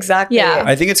 love. Exactly. Yeah.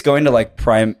 I think it's going to like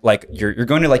you're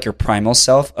going to like your primal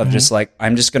self of just like,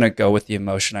 I'm just going to go with the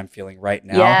emotion I'm feeling right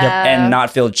now Yeah. and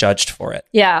not feel judged for it.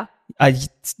 Yeah. I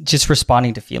just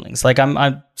responding to feelings. Like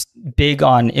I'm big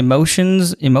on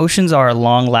emotions. Emotions are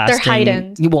long lasting. They're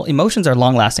heightened. Well, emotions are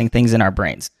long lasting things in our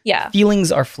brains. Yeah.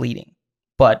 Feelings are fleeting.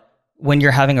 But when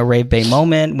you're having a rave bay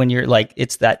moment, when you're like,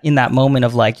 it's that in that moment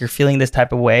of like, you're feeling this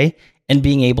type of way and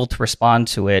being able to respond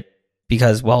to it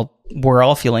because, well, we're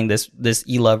all feeling this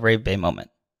e-love rave bay moment.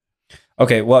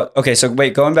 Okay. So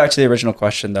wait, going back to the original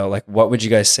question though, like what would you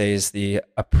guys say is the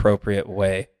appropriate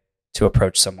way to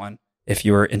approach someone if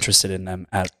you were interested in them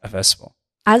at a festival?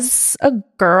 As a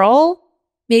girl,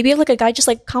 maybe if like a guy just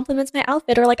like compliments my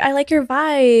outfit or like, I like your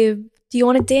vibe. Do you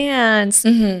want to dance?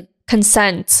 Mm-hmm.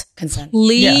 Consent. Consent.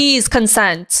 Please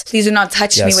consent. Please do not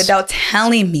touch me Yes. without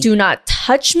telling me. Do not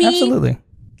touch me. Absolutely.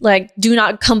 Like, do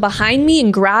not come behind me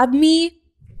and grab me.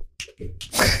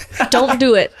 Don't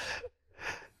do it.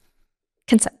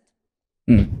 Consent.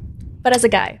 But as a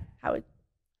guy, how would...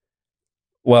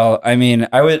 Well, I mean,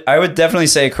 I would definitely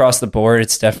say across the board,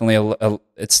 it's definitely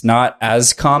it's not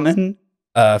as common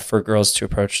for girls to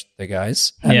approach the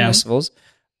guys at Yeah. festivals.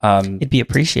 It'd be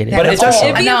appreciated. But it does-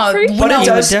 It'd be appreciated. But it no,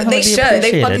 does definitely they be should. They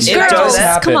fucking appreciated. should. It does Girls,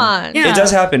 happen. come on. Yeah. It does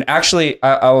happen. Actually,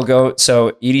 I will go.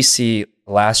 So EDC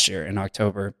last year in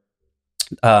October,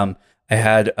 I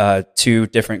had 2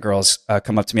 different girls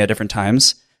come up to me at different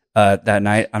times that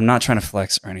night. I'm not trying to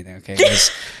flex or anything, okay?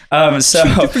 But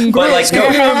like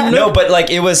no, but like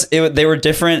they were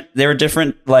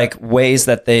different like ways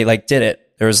that they like did it.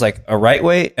 There was like a right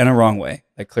way and a wrong way,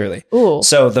 like clearly. Ooh.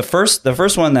 So the first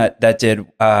one that did,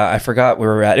 I forgot where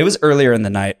we were at. It was earlier in the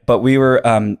night, but we were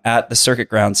at the circuit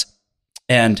grounds,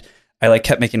 and I like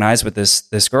kept making eyes with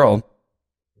this girl,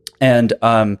 and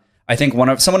I think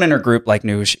someone in her group like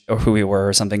knew who we were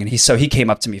or something, and he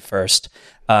came up to me first,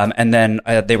 and then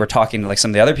they were talking to like some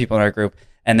of the other people in our group,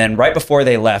 and then right before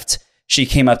they left, she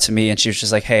came up to me and she was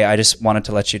just like, "Hey, I just wanted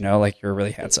to let you know, like, you're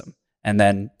really handsome." And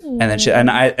then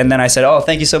I said, "Oh,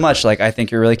 thank you so much. Like, I think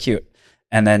you're really cute."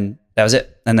 And then that was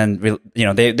it. And then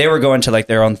they were going to like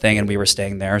their own thing, and we were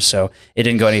staying there, so it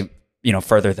didn't go any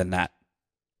further than that.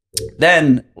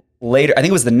 Then later, I think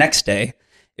it was the next day.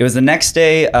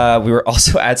 We were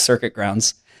also at circuit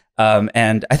grounds,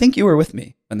 and I think you were with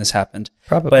me when this happened.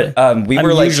 Probably, but I'm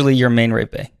usually your main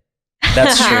Rave Bay.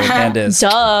 That's true, and is.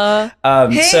 Duh.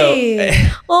 Hey.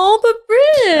 Oh, but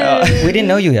Brit. We didn't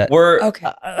know you yet. We're Okay.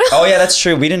 Oh yeah, that's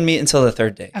true. We didn't meet until the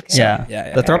third day. Okay. So,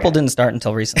 yeah. The throuple didn't start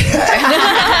until recently.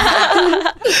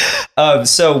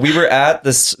 So we were at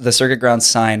the circuit ground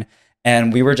sign,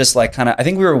 and we were just like I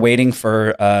think we were waiting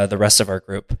for the rest of our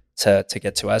group to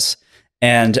get to us.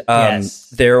 And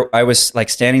there I was like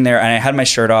standing there, and I had my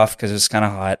shirt off because it was kind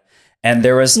of hot. And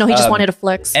there was he just wanted to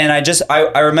flex. And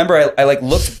I remember I like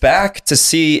looked back to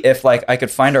see if like I could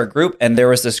find our group, and there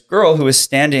was this girl who was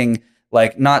standing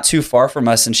like not too far from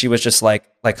us, and she was just like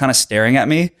kind of staring at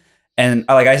me. And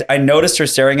I noticed her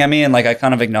staring at me, and like I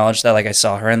kind of acknowledged that like I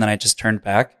saw her, and then I just turned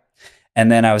back.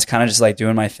 And then I was kind of just like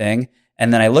doing my thing.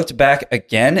 And then I looked back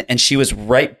again, and she was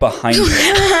right behind me.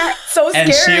 So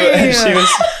And scary. she was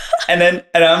and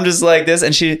I'm just like this,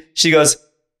 and she goes,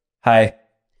 "Hi."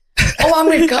 Oh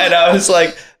my god.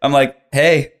 And I'm like,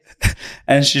 "Hey."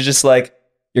 And she's just like,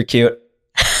 "You're cute."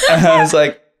 And I was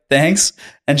like, "Thanks."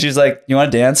 And she's like, "You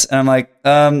want to dance?" And I'm like,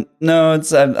 "No,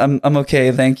 I'm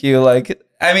okay, thank you." Like,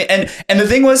 I mean, and the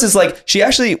thing is like, she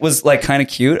actually was like kind of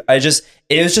cute.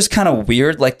 It was just kind of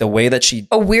weird, like the way that she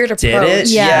A weird approach. did it.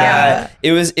 Yeah.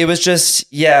 It was just,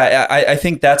 I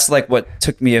think that's like what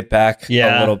took me aback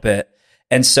a little bit.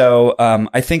 And so,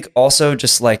 I think also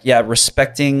just like,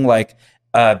 respecting like,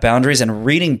 boundaries and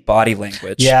reading body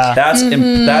language. Yeah. That's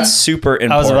super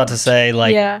important. I was about to say,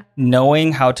 like, Yeah.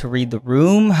 knowing how to read the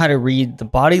room, how to read the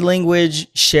body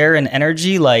language, share an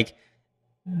energy. Like,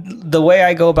 the way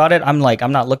I go about it, I'm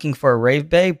not looking for a rave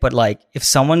bay, but like, if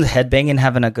someone's headbanging,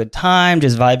 having a good time,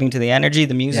 just vibing to the energy,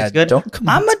 the music's good, I'm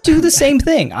gonna do the same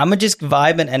thing. I'm gonna just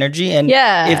vibe and energy. And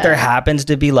if there happens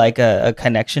to be like a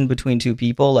connection between two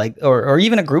people, like, or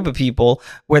even a group of people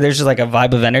where there's just like a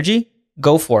vibe of energy,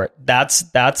 go for it. That's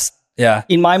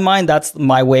in my mind, that's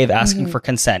my way of asking for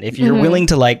consent. If you're willing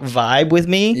to like vibe with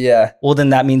me, well, then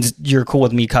that means you're cool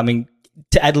with me coming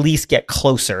to at least get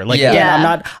closer. Like,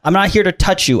 again, I'm not here to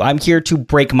touch you. I'm here to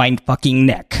break my fucking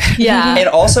neck. Yeah. And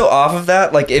also off of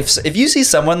that, like if you see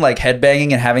someone like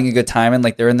headbanging and having a good time and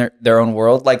like they're in their own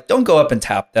world, like don't go up and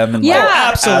tap them and like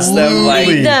ask them like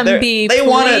they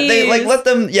want to, they like let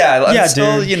them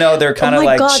still, they're kind of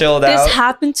like chilled out. This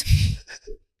happened to me.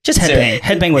 Just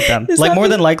headbang with them. Like, more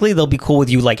than likely they'll be cool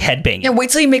with you like headbanging. Yeah, wait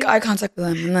till you make eye contact with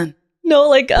them and then. No,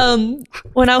 like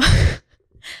when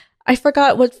I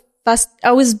forgot what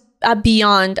I was at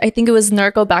Beyond. I think it was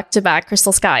Narco back to back,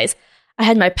 Crystal Skies. I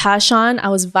had my patch on. I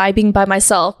was vibing by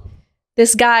myself.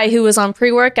 This guy who was on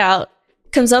pre-workout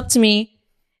comes up to me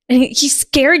and he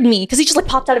scared me because he just like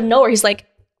popped out of nowhere. He like,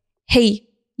 "Hey,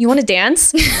 you want to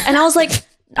dance?" And I was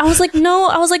like, no,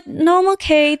 I'm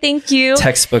okay. Thank you.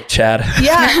 Textbook Chad.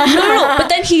 Yeah. No. But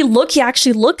then he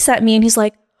actually looks at me and he's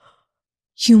like,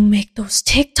 "You make those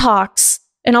TikToks."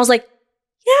 And I was like,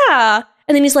 "Yeah."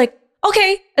 And then he's like,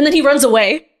 "Okay." And then he runs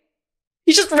away.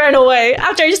 He just ran away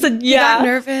after I just said, "Yeah." You got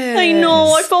nervous. I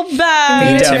know. I felt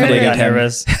bad. You definitely got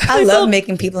nervous. I love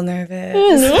making people nervous.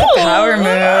 It's a power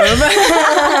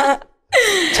move.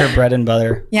 It's her bread and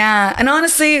butter. Yeah. And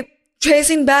honestly,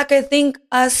 tracing back, I think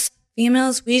us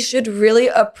females, we should really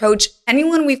approach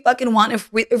anyone we fucking want.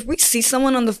 If we see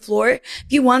someone on the floor, if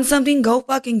you want something, go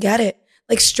fucking get it.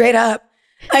 Like, straight up.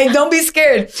 Like, don't be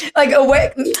scared. Like,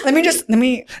 away. Let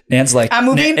me. Nan's like, I'm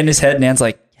moving. In his head, Nan's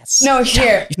like, yes. No,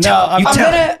 here. I'm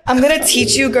gonna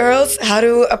teach you girls how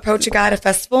to approach a guy at a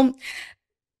festival. I'm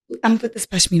gonna put this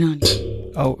pashmina on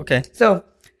you. Oh, okay. So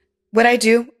what I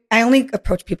do, I only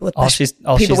approach people with all she's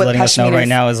letting us know right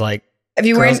now is like,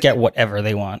 girls get whatever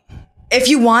they want. If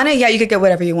you want it, yeah, you could get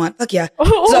whatever you want. Fuck yeah.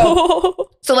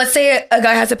 So So let's say a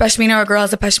guy has a pashmina or a girl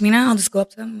has a pashmina. I'll just go up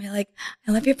to them and be like,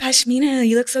 I love your pashmina.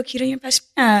 You look so cute in your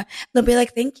pashmina. They'll be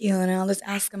like, thank you. And I'll just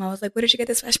ask them. I was like, where did you get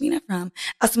this pashmina from?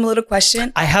 Ask them a little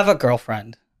question. I have a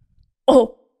girlfriend.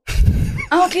 Oh.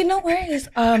 Oh, okay, no worries.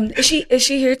 Is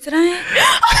she here tonight?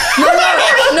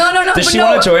 No. Does she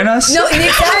want to join us? No,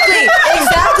 exactly.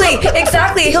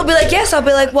 He'll be like, yes. I'll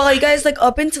be like, well, are you guys like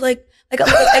open to like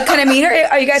can I meet her?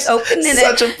 Are you guys open? And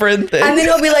Such a friend thing. And then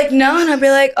he'll be like, no, and I'll be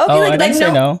like, okay, I didn't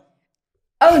say no.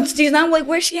 Oh, she's not like,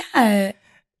 where's she at?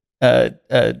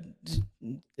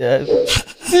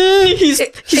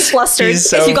 He's flustered. He's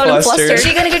so You got him flustered. Is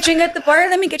she gonna get a drink at the bar?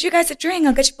 Let me get you guys a drink.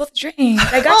 I'll get you both a drink.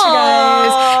 I got you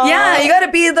guys. Yeah, you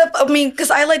gotta be because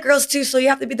I like girls too, so you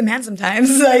have to be the man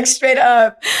sometimes, like straight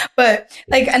up. But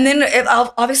like, and then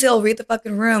I'll read the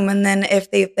fucking room, and then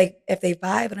if they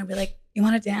vibe, and I'll be like, you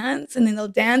want to dance? And then they'll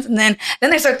dance, and then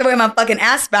they start throwing my fucking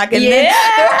ass back, and then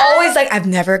they're always like, I've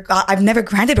never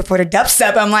granted before to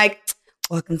dubstep. I'm like,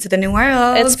 welcome to the new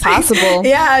world. It's possible.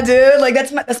 Yeah, dude. Like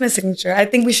that's my signature. I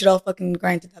think we should all fucking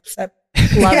grind to dubstep.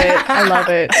 Love it. I love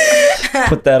it.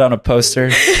 Put that on a poster.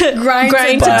 grind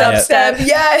to dubstep.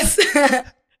 Yes.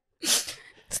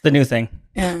 It's the new thing.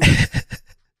 Yeah.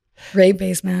 Rave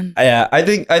bass, man. Yeah, I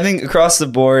think across the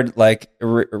board, like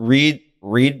read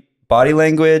body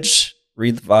language,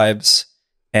 read the vibes,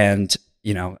 and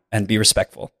and be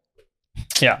respectful.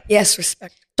 Yeah. Yes,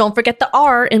 respect. Don't forget the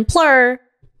R in plur.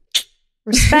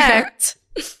 Respect.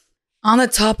 On the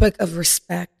topic of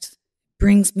respect,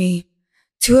 brings me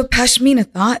to a pashmina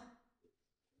thought.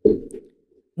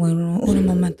 Un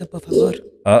momento, por favor.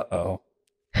 Uh-oh.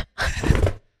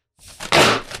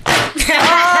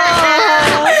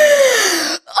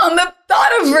 On the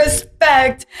thought of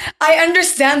respect, I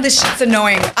understand this shit's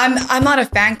annoying. I'm not a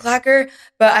fan clacker,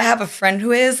 but I have a friend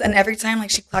who is, and every time like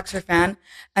she clacks her fan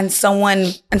and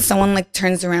someone like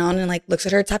turns around and like looks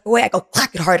at her type of way, I go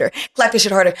clack it harder, clack this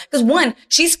shit harder. Because one,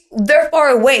 they're far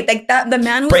away. Like that the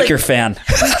man who's Break like, your fan.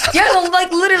 yeah,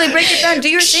 like literally break your fan, do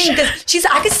your thing. Because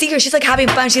I could see her, she's like having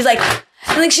fun. She's like,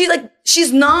 and like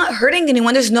she's not hurting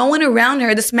anyone. There's no one around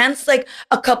her. This man's like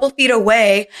a couple feet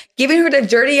away, giving her the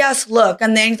dirty ass look,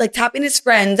 and then he's like tapping his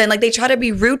friends, and like they try to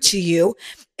be rude to you.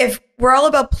 If we're all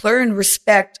about plur and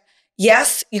respect,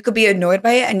 yes, you could be annoyed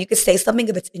by it, and you could say something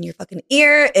if it's in your fucking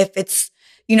ear, if it's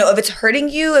if it's hurting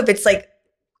you, if it's like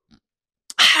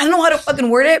I don't know how to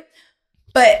fucking word it,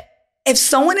 but if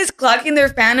someone is clocking their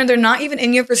fan and they're not even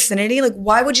in your vicinity, like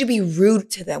why would you be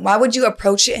rude to them? Why would you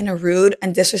approach it in a rude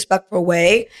and disrespectful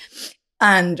way?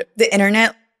 And the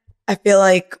internet, I feel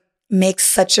like, makes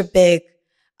such a big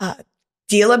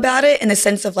deal about it in the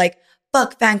sense of like,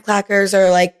 fuck fan clackers,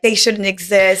 or like they shouldn't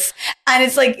exist. And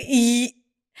it's like,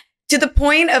 to the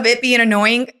point of it being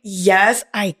annoying, yes,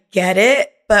 I get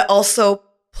it, but also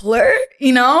plur,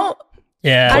 Yeah.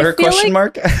 Plur question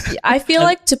mark? I feel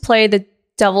like, to play the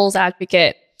devil's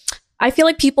advocate, I feel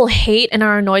like people hate and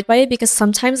are annoyed by it because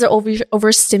sometimes they're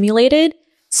overstimulated.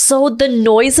 So the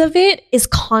noise of it is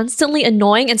constantly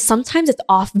annoying, and sometimes it's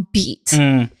offbeat.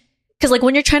 Because like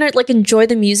when you're trying to like enjoy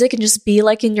the music and just be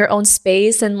like in your own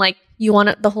space, and like you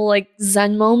want the whole like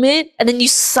Zen moment, and then you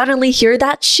suddenly hear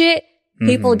that shit,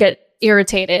 people get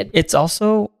irritated. It's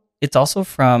also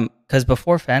from, because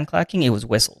before fan clacking, it was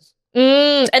whistles.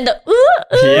 And the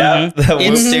Yeah, the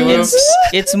whoopsie whoops.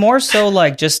 It's more so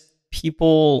like just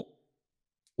people.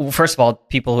 Well, first of all,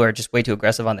 people who are just way too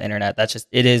aggressive on the internet. That's just,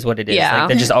 it is what it is. Yeah. Like,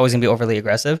 they're just always gonna be overly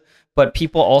aggressive. But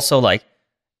people also like,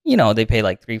 they pay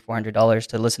like $300-$400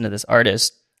 to listen to this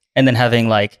artist, and then having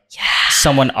like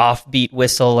someone offbeat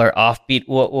whistle or offbeat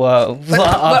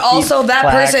but also that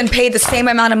person paid the same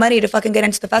amount of money to fucking get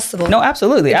into the festival. No,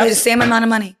 absolutely, They paid the same amount of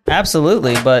money.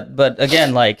 absolutely. But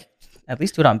again, like, at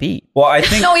least do it on beat. Well, I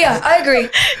think No, yeah, I agree.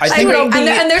 I think agree.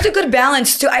 And there's a good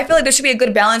balance too. I feel like there should be a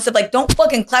good balance of like, don't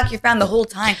fucking clack your fan the whole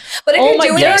time. But if you're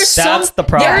doing yes, that's the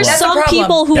problem. There are That's the some problem.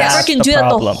 people who That's freaking the do that the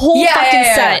problem. whole Yeah, fucking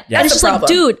yeah. set. Yeah. And it's That's just the like,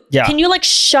 problem. dude, Yeah. can you like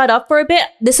shut up for a bit?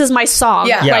 This is my song.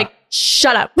 Yeah. Yeah. Like,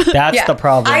 shut up. That's Yeah, the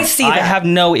problem. I see I that. have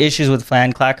no issues with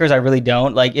fan clackers. I really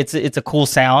don't. Like, it's a cool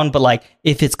sound, but like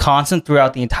if it's constant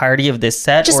throughout the entirety of this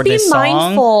set Just or be this song,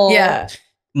 mindful. Yeah.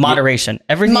 moderation.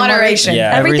 Everything in Moderation.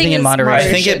 Yeah. Everything Everything in is moderation.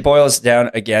 I think it boils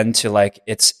down again to like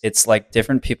it's like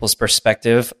different people's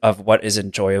perspective of what is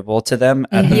enjoyable to them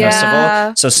at the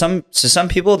Yeah. festival. So some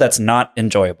people that's not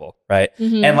enjoyable, right?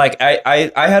 Mhm. And like I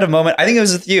had a moment. I think it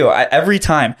was with you. Every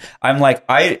time I'm like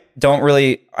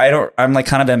I'm like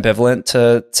kind of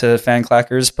ambivalent to fan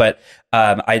clackers, but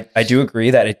I do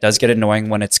agree that it does get annoying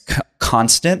when it's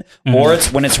constant or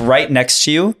it's when it's right next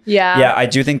to you. Yeah. I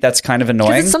do think that's kind of Because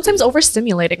annoying. it's sometimes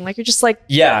overstimulating. Like, you're just like,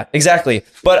 Yeah, exactly.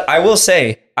 But I will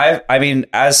say, I mean,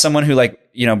 as someone who like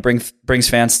brings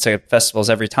fans to festivals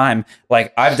every time.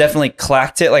 Like I've definitely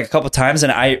clacked it like a couple times,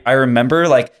 and I remember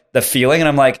like the feeling, and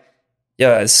I'm like,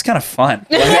 yeah, this is kind of fun.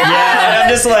 Like, yeah, I'm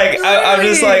just like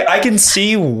I can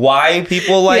see why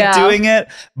people like doing it,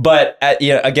 but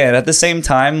again, at the same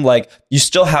time, like you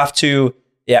still have to,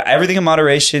 everything in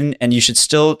moderation, and you should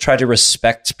still try to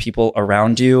respect people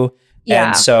around you. Yeah.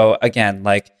 And so again,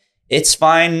 like it's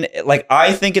fine. Like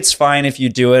I think it's fine if you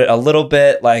do it a little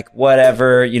bit, like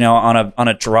whatever, on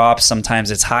a drop.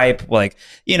 Sometimes it's hype, like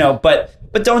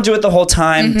but don't do it the whole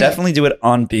time. Definitely do it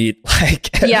on beat.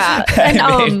 Like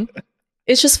and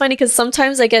it's just funny because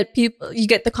sometimes you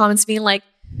get the comments being like,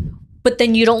 but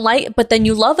then you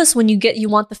love us when you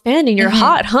want the fan and you're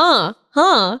hot,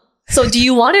 huh? So do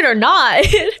you want it or not?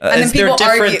 And then people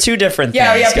argue. Two different things.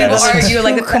 Yeah, people argue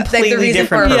like the reason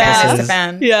for purpose is the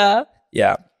fan.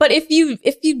 Yeah. But if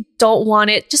you don't want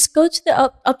it, just go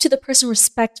to up to the person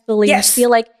respectfully. Yes. And feel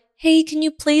like, hey, can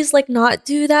you please like not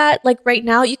do that? Like right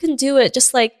now, you can do it.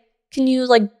 Just like, can you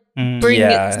like bring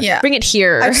it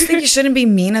here? I just think you shouldn't be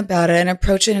mean about it and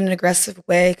approach it in an aggressive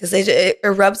way because it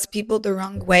rubs people the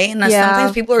wrong way. And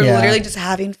sometimes people are literally just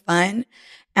having fun.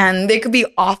 And they could be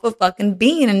off a fucking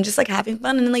bean and just like having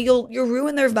fun, and then like you'll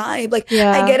ruin their vibe. Like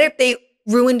I get it, they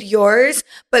ruined yours,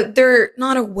 but they're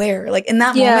not aware. Like in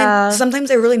that moment, sometimes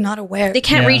they're really not aware. They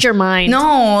can't read your mind.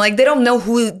 No, like they don't know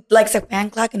who likes a fan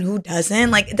clack and who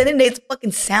doesn't. Like at the end of the day, it's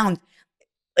fucking sound.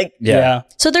 Like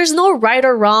So there's no right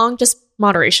or wrong, just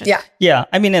moderation. Yeah.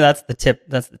 I mean, that's the tip.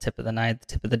 That's the tip of the night. The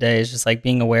tip of the day is just like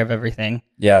being aware of everything.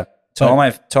 Yeah. To all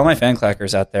my fan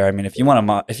clackers out there, I mean, if you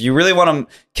really want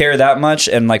to care that much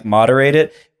and like moderate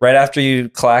it, right after you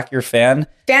clack your fan,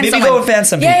 maybe go and fan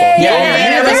some people.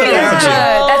 Yeah.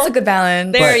 That's a good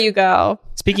balance. There you go.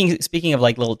 Speaking of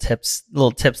like little tips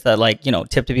that like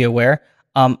tip to be aware.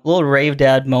 Little rave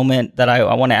dad moment that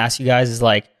I want to ask you guys is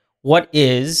like, what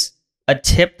is a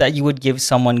tip that you would give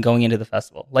someone going into the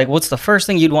festival? Like, what's the first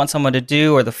thing you'd want someone to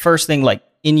do, or the first thing like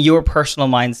in your personal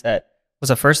mindset? Was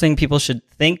the first thing people should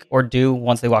think or do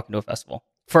once they walk into a festival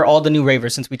for all the new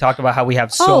ravers, since we talked about how we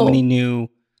have so many new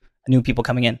people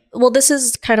coming in? Well, this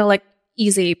is kind of like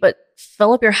easy, but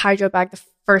fill up your hydro bag the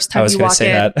first time you walk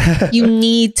in. You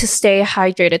need to stay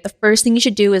hydrated. The first thing you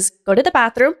should do is go to the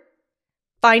bathroom,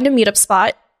 find a meetup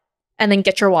spot, and then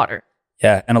get your water.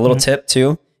 Yeah. And a little tip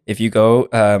too, if you go,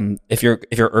 if you're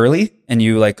early and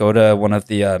you like go to one of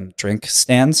the drink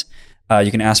stands,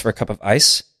 you can ask for a cup of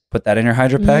ice. Put that in your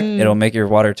hydro pack. It'll make your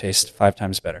water taste 5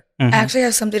 times better. I actually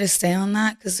have something to say on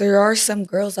that because there are some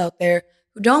girls out there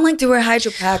who don't like to wear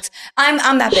hydro packs. I'm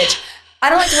that bitch. I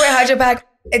don't like to wear a hydro pack.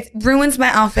 It ruins my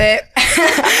outfit.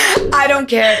 I don't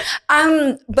care.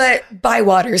 But buy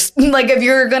waters. Like if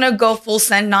you're gonna go full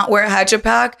send, not wear a hydro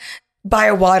pack, buy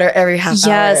a water every half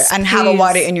hour and have a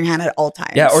water in your hand at all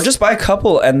times. Yeah, or just buy a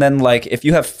couple, and then like if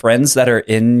you have friends that are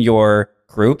in your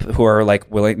group who are like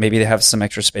willing, maybe they have some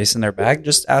extra space in their bag,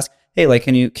 just ask, hey, like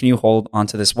can you hold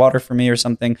onto this water for me or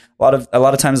something? A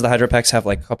lot of times the hydro packs have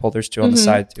like cup holders too on the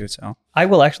side too. So I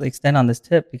will actually extend on this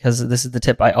tip because this is the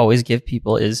tip I always give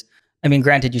people is, I mean,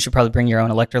 granted, you should probably bring your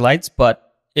own electrolytes,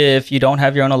 but if you don't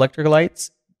have your own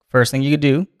electrolytes, first thing you could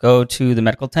do, go to the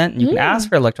medical tent and you can ask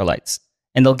for electrolytes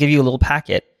and they'll give you a little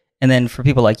packet. And then for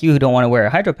people like you who don't want to wear a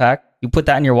hydro pack, you put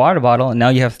that in your water bottle and now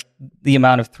you have the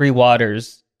amount of 3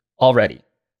 waters already.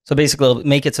 So basically it'll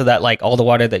make it so that like all the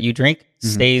water that you drink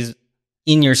stays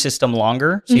in your system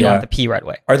longer, so you don't have to pee right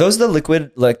away. Are those the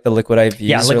liquid IVs?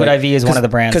 Yeah, liquid IV is one of the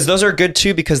brands. Because those are good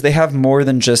too, because they have more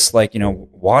than just like,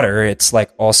 water. It's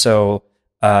like also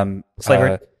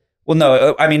flavored. Well,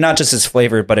 no, I mean, not just it's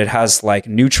flavored, but it has like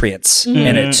nutrients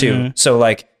in it too. So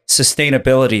like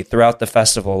sustainability throughout the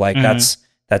festival, like that's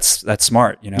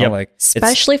smart, like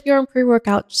especially if you're on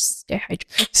pre-workout, just stay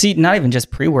hydrated. See, not even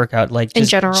just pre-workout, like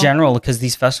just in general, because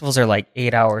these festivals are like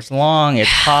 8 hours long. It's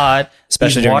hot,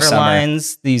 especially these water summer.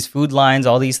 lines, these food lines,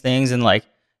 all these things, and like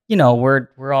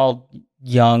we're all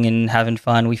young and having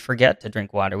fun. We forget to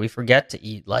drink water. We forget to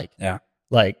eat.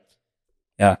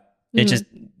 It just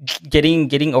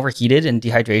getting overheated and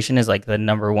dehydration is like the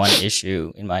number one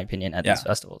issue in my opinion at these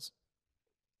festivals.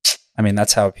 I mean,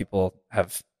 that's how people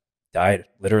have died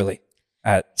literally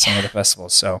at some of the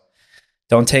festivals. So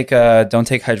don't take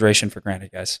hydration for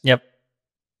granted, guys. Yep.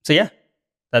 So yeah,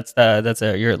 that's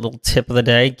your little tip of the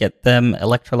day. Get them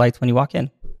electrolytes when you walk in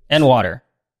and water,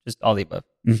 just all the above.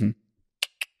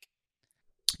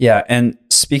 Yeah. And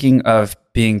speaking of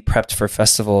being prepped for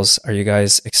festivals, are you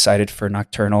guys excited for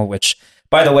Nocturnal? Which,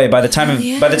 by the way, by the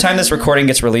time this recording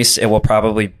gets released, it will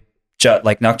probably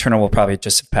Nocturnal will probably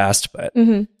just have passed, but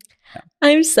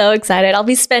I'm so excited. I'll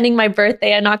be spending my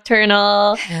birthday at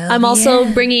Nocturnal. I'm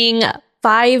also bringing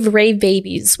 5 Rave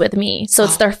babies with me. So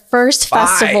it's their first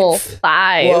festival.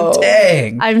 5. Whoa.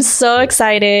 Dang. I'm so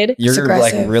excited. You're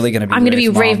like really going to be I'm going to be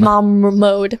Rave mom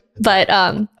mode. But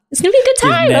it's going to be a good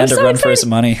Give time. Nan I'm to so run excited. for his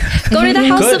money. Go to the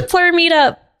House Good. of Plur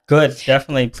meetup. Good,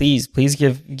 definitely. Please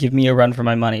give me a run for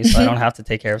my money, so I don't have to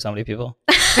take care of so many people.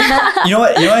 You know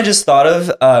what I just thought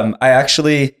of? I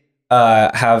actually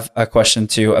have a question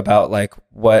too about like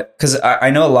what, because I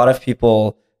know a lot of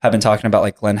people have been talking about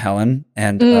like Glen Helen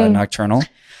and Nocturnal.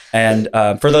 And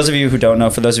for those of you who don't know,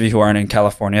 for those of you who aren't in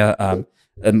California,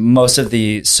 most of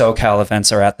the SoCal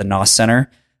events are at the NOS Center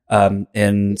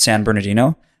in San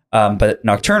Bernardino. But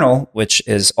Nocturnal, which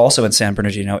is also in San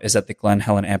Bernardino, is at the Glen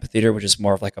Helen Amphitheater, which is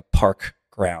more of like a park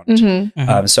ground.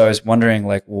 So I was wondering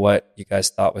like what you guys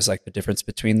thought was like the difference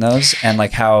between those, and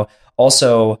like how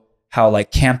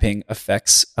like camping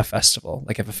affects a festival.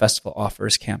 Like if a festival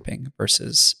offers camping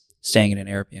versus staying in an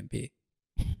Airbnb.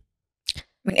 I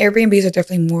mean, Airbnbs are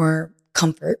definitely more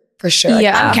comfort for sure. Like,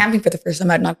 Yeah. I'm camping for the first time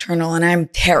at Nocturnal and I'm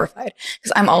terrified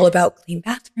because I'm all about clean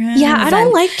bathrooms. Yeah, I don't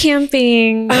and- like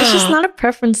camping. It's just not a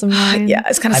preference of mine. Yeah,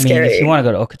 it's kind I of mean, scary. if you want to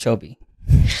go to Okeechobee,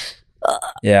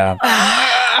 Yeah.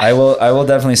 I will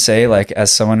definitely say, like,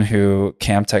 as someone who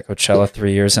camped at Coachella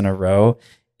 3 years in a row,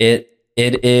 it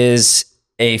is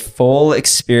a full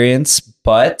experience,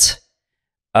 but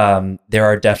there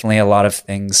are definitely a lot of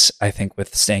things I think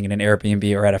with staying in an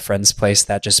Airbnb or at a friend's place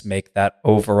that just make that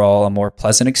overall a more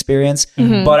pleasant experience.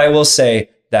 But I will say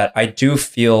that I do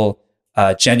feel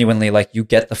genuinely like you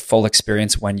get the full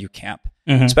experience when you camp.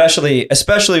 Especially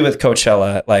with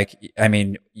Coachella. Like, I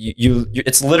mean, you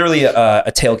it's literally a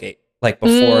tailgate like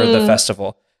before the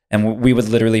festival, and we would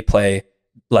literally play,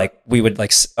 like we would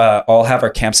like all have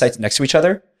our campsites next to each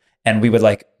other, and we would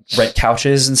like rent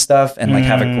couches and stuff and like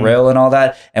have a grill and all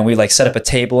that, and we like set up a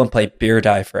table and play beer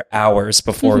die for hours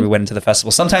before we went into the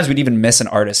festival. Sometimes we'd even miss an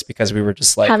artist because we were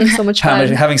just like Having so much fun.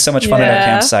 having so much fun at our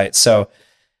campsite. So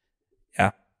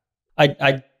yeah.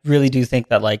 I really do think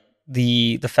that like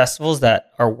the festivals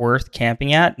that are worth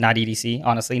camping at, not EDC,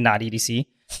 honestly, not EDC,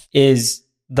 is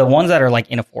the ones that are like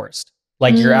in a forest.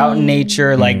 Like you're out in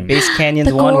nature, like Base Canyon's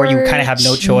The one where you kind of have no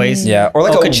gorge. choice. Yeah, or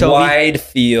like Okeechobee. a wide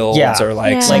field or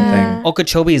like Yeah. something.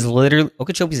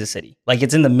 Okeechobee's a city. Like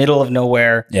it's in the middle of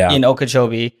nowhere in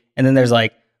Okeechobee. And then there's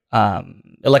like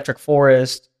Electric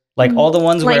Forest, like all the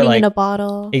ones Lightning where like in a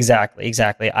bottle.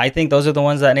 Exactly. I think those are the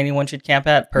ones that anyone should camp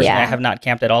at. Personally, Yeah. I have not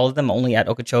camped at all of them, only at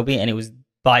Okeechobee, and it was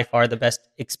by far the best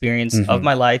experience of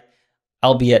my life,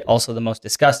 albeit also the most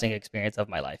disgusting experience of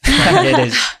my life. Like, it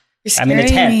is. You're I'm in a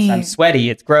scaring tent. me. I'm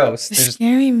sweaty. It's gross. You're There's,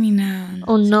 scaring me now.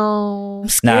 Oh no. I'm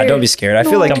scared. Nah, don't be scared. I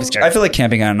feel like Don't be scared. I feel like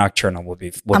camping at a Nocturnal would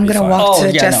be I'm gonna fun. walk Oh,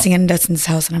 to yeah, Jesse and Dustin's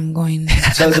house and I'm going.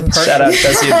 so the perk. Shout out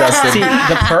Jesse and Dustin. See,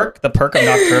 the perk of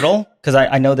Nocturnal, because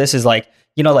I know this is like,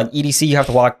 you know, like EDC, you have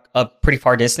to walk a pretty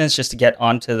far distance just to get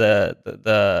onto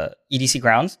the EDC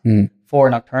grounds. For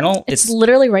Nocturnal, It's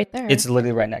literally right there. it's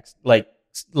literally right next. Like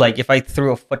if I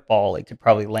threw a football, it could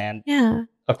probably land yeah.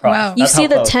 across. Wow. You That's see how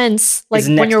the close. tents like It's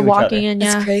when next you're to each walking other. in.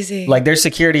 That's Yeah. crazy. Like there's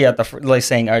security at the like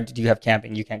saying, "Did you have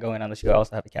camping? You can't go in unless you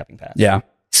also have a camping pass." Yeah.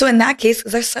 So in that case,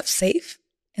 is our stuff safe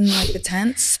in like the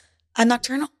tents at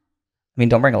Nocturnal? I mean,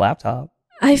 don't bring a laptop.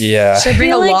 Yeah. Should I bring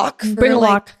a feel like- lock? for, Bring a like-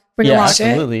 lock. Bring yeah, a lock.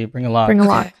 absolutely. Bring a lock. Bring a Okay.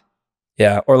 lock.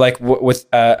 Yeah, or like with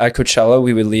at Coachella,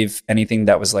 we would leave anything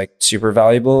that was like super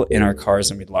valuable in our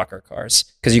cars, and we'd lock our cars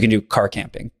because you can do car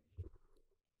camping.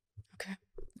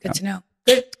 Good to know.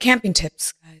 Good camping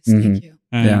tips, guys. Mhm. Thank you.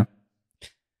 Mhm. Yeah,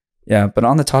 yeah. But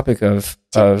on the topic of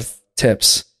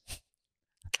tips,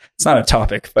 it's not a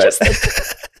topic, but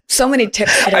So many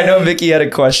tips. I know Vicky had a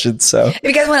question. So If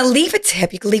you guys want to leave a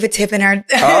tip, you can leave a tip in our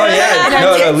oh yeah, in our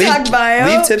no, TikTok bio.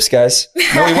 leave tips, guys.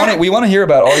 No, we want to hear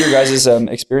about all your guys'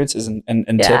 experiences and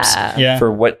tips Yeah.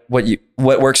 for what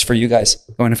works for you guys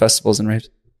going to festivals and raves.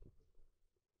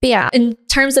 But yeah, in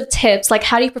terms of tips, like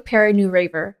how do you prepare a new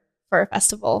raver for a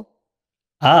festival?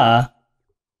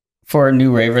 For a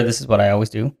new raver, this is what I always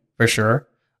do for sure.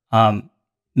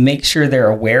 Make sure they're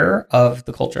aware of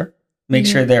the culture. Make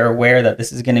sure they're aware that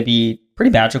this is going to be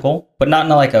pretty magical, but not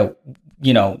in like a,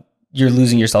 you know, you're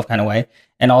losing yourself kind of way.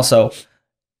 And also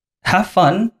have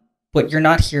fun, but you're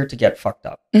not here to get fucked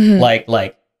up.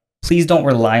 Like, please don't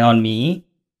rely on me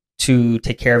to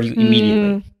take care of you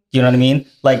immediately. You know what I mean?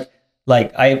 Like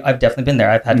I've definitely been there.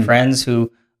 I've had friends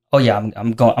who, oh yeah, I'm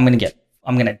gonna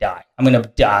die. I'm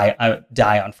gonna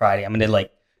die on Friday. I'm gonna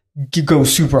like go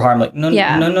super hard. I'm like,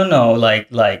 no.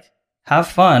 Like have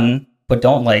fun, but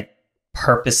don't like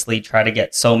purposely try to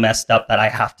get so messed up that I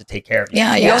have to take care of you.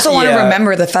 Yeah, you also want to Yeah.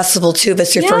 remember the festival too.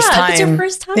 That's your first time. It's your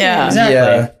first time. Yeah.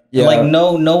 Exactly. Yeah. Like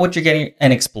know what you're getting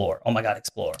and explore. Oh my God,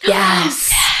 explore.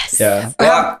 Yes. Yeah.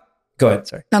 Well, Go ahead.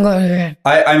 Sorry. No, go ahead.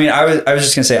 I mean, I was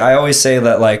just gonna say, I always say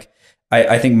that, like,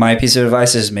 I think my piece of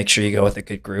advice is make sure you go with a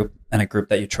good group and a group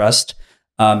that you trust.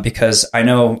 Because I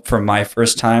know from my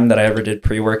first time that I ever did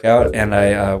pre-workout, and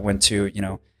I went to, you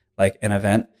know, like an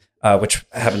event, which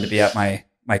happened to be at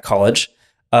my college.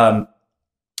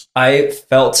 I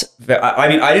felt, I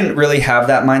mean, I didn't really have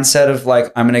that mindset of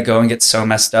like, I'm going to go and get so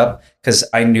messed up, because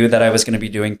I knew that I was going to be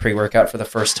doing pre-workout for the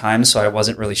first time. So I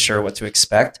wasn't really sure what to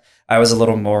expect. I was a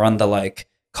little more on the like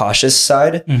cautious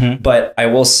side, but I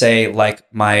will say, like,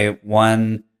 my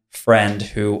one friend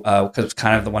who was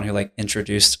kind of the one who like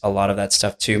introduced a lot of that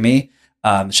stuff to me,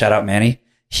 shout out Manny,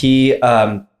 he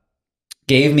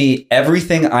gave me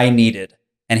everything I needed.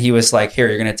 And he was like, here,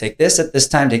 you're going to take this at this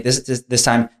time, take this at this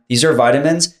time. These are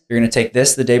vitamins. You're going to take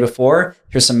this the day before.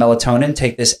 Here's some melatonin.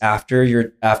 Take this after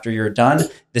you're done.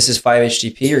 This is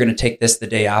 5-HTP. You're going to take this the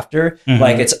day after.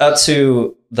 Like, it's up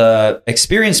to the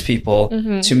experienced people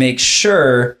to make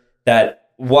sure that,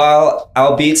 while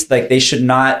albeit like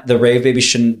the rave baby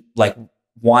shouldn't like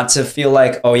want to feel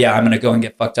like, oh yeah, I'm going to go and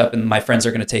get fucked up and my friends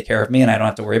are going to take care of me and I don't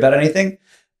have to worry about anything.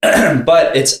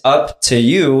 But it's up to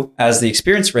you as the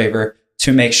experienced raver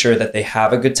to make sure that they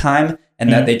have a good time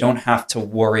and that they don't have to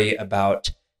worry about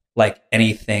like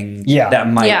anything that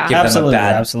might give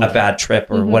them a bad trip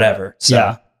or whatever. So,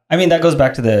 yeah. I mean, that goes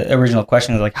back to the original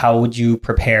question of like, how would you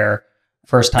prepare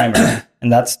first timer?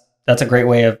 And that's a great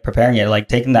way of preparing it. Like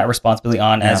taking that responsibility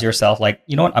on as yourself. Like,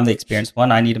 you know what? I'm the experienced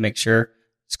one. I need to make sure,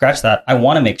 scratch that. I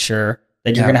want to make sure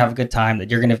that you're going to have a good time,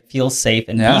 that you're going to feel safe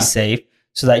and be safe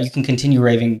so that you can continue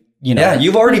raving. You know,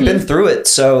 you've already been through it.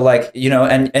 So like, you know,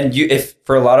 and you, if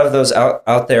for a lot of those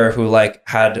out there who like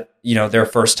had, you know, their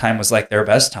first time was like their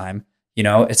best time, you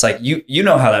know, it's like, you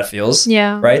know how that feels.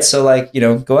 Yeah. Right. So like, you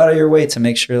know, go out of your way to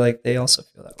make sure like they also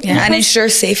feel that way. Yeah. And ensure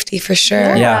safety for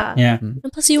sure. Yeah. And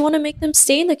plus you want to make them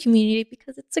stay in the community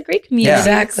because it's a great community.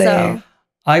 Yeah. Exactly. So.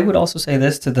 I would also say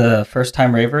this to the first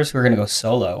time ravers who are going to go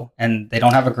solo and they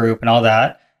don't have a group and all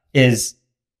that, is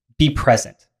be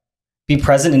present. Be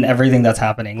present in everything that's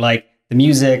happening. Like the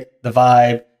music, the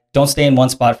vibe. Don't stay in one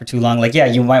spot for too long. Like, yeah,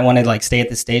 you might want to like stay at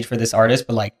the stage for this artist,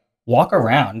 but like walk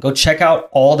around, go check out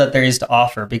all that there is to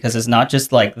offer, because it's not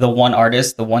just like the one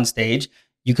artist, the one stage.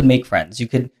 You could make friends. You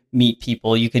could meet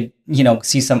people. You could, you know,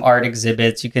 see some art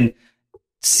exhibits. You can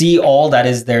see all that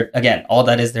is there. Again, all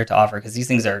that is there to offer, because these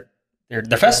things are, they're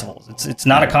festivals. It's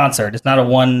not a concert. It's not a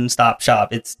one-stop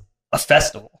shop. It's a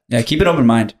festival. Yeah. Keep an open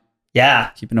mind.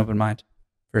 Yeah. Keep an open mind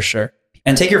for sure.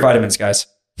 And take your vitamins, guys.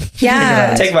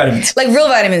 Yeah. Take vitamins. Like real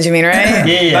vitamins, you mean, right?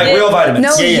 Yeah. Like real vitamins.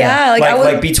 No, yeah.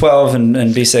 Like B12 and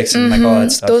B6 and like all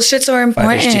that stuff. Those shits are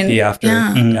important. 5-HTP after.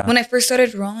 Yeah. When I first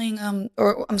started rolling,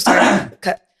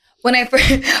 cut. When I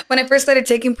first started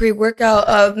taking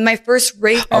pre-workout, my first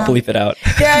rave. I'll bleep it out.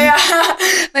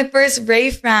 My first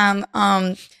rave fam,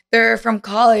 they're from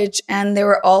college and they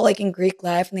were all like in Greek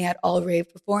life and they had all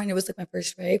raved before, and it was like my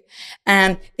first rave.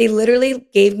 And they literally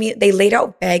they laid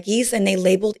out baggies and they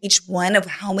labeled each one of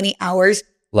how many hours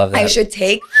I should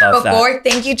take before.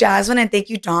 Thank you, Jasmine, and thank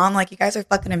you, Dom. Like, you guys are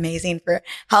fucking amazing for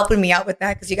helping me out with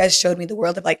that, because you guys showed me the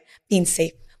world of like being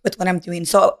safe with what I'm doing.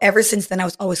 So ever since then, I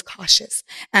was always cautious,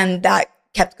 and that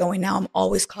kept going. Now I'm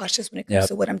always cautious when it comes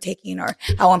to what I'm taking or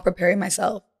how I'm preparing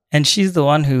myself. And she's the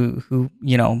one who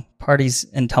you know, parties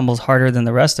and tumbles harder than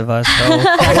the rest of us. So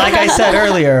like I said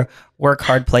earlier, work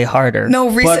hard, play harder.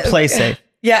 But play safe.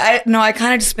 Yeah, I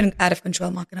kind of just been out of control.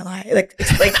 I'm not gonna lie. Like,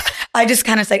 it's like I just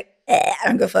kind of say, I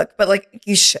don't give a fuck. But like,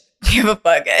 you should give a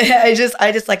fuck. I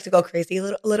just like to go crazy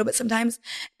a little bit sometimes,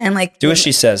 and like do as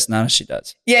she says, not as she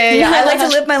does. Yeah. I like to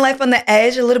live my life on the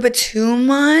edge a little bit too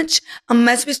much.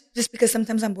 Just because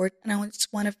sometimes I'm bored and I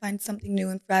just want to find something new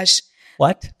and fresh.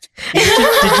 What? Did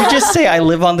you just say I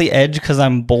live on the edge because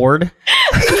I'm bored?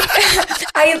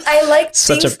 I like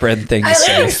such a Bren thing to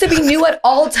say. I like things to be new at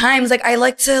all times. Like, I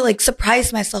like to like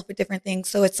surprise myself with different things.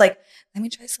 So it's like, let me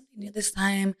try something new this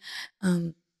time.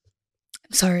 I'm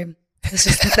sorry. I'm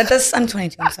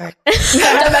 22. I'm sorry.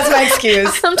 That's my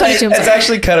excuse. I'm 22. It's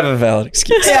actually kind of a valid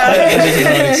excuse.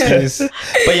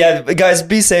 But yeah, guys,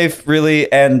 be safe,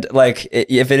 really. And like,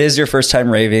 if it is your first time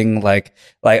raving, like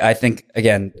I think,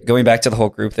 again, going back to the whole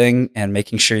group thing and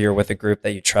making sure you're with a group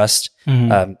that you trust,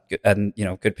 and you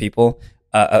know, good people.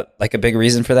 Like, a big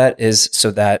reason for that is so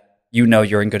that you know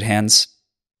you're in good hands,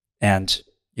 and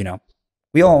you know,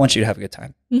 we all want you to have a good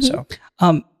time. So,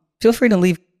 feel free to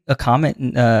leave a comment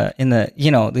in the,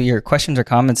 you know, your questions or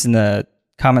comments in the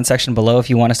comment section below if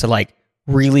you want us to like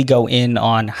really go in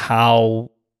on how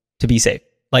to be safe.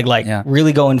 Like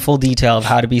really go in full detail of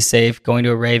how to be safe going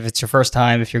to a rave if it's your first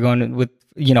time, if you're going with,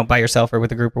 you know, by yourself or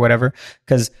with a group or whatever.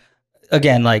 Because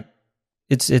again, like,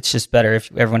 it's just better if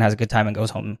everyone has a good time and goes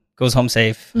home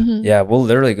safe. Mhm. Yeah, we'll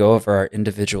literally go over our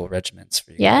individual regimens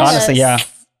for you. Yes. Honestly, yeah.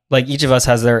 Like each of us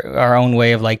has our own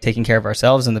way of like taking care of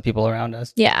ourselves and the people around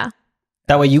us. Yeah.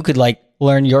 That way you could like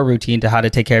learn your routine to how to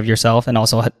take care of yourself and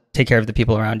also take care of the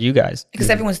people around you guys. Because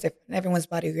everyone's different. Everyone's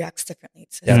body reacts differently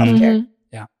to Yeah. self-care. Mhm.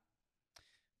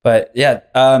 But yeah,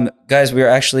 guys, we are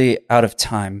actually out of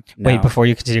time. Wait, now. before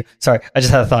you continue. Sorry, I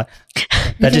just had a thought.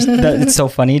 It's so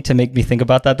funny to make me think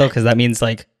about that though, because that means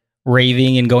like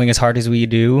raving and going as hard as we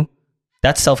do.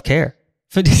 That's self-care.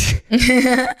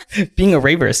 Being a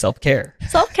raver is self-care.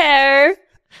 Self-care.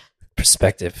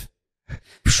 Perspective.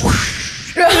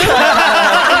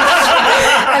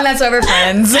 And that's why we're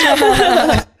friends.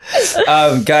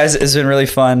 Guys, it's been really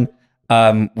fun.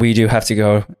 We do have to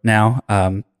go now.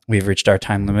 We've reached our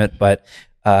time limit, but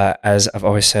as I've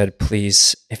always said,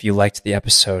 please, if you liked the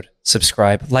episode,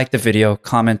 subscribe, like the video,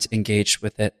 comment, engage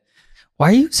with it. Why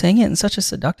are you saying it in such a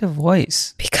seductive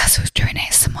voice? Because we're doing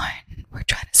ASMR and we're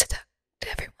trying to seduce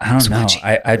everyone. I don't know.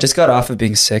 I just got off of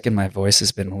being sick and my voice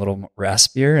has been a little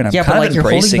raspier, and I'm Yeah, but kind like of you're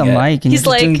holding embracing the it. mic and He's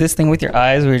you're just doing like- this thing with your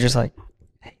eyes where you're just like,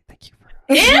 hey, thank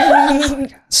you.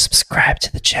 Subscribe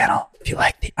to the channel if you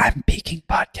like the I'm Peaking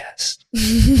podcast.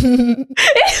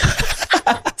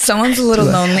 Someone's a little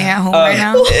lonely at home right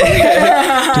now.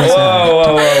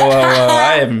 whoa.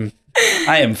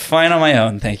 I am fine on my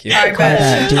own. Thank you. I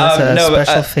bet. Do us a no, but,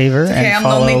 special favor Okay, and I'm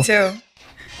follow. lonely too.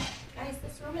 Guys,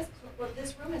 this room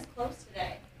is closed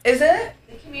today. Is it?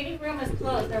 The community room is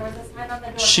closed. There was a sign on the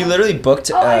door. She literally booked.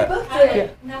 booked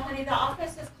No, honey, the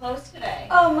office is closed today.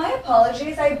 Oh, my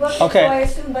apologies. I booked Okay. so I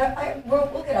assumed, but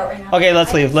we'll get out right now. Okay,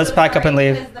 let's leave. Let's So pack up sorry, and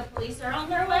leave. Because the police are on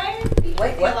their way.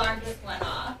 Wait, The what? alarm just went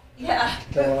off. Yeah.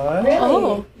 Really?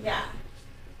 Oh. Yeah.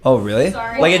 Oh, really?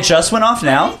 Sorry. Like it just went off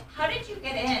now? How did you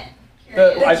get in?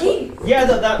 Curious. The keys. Yeah,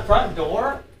 that front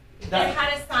door. It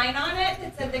had a sign on it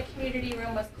that said the community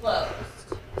room was closed.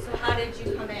 So how did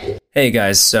you come in? Hey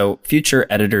guys, so future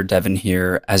editor Devin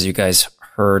here. As you guys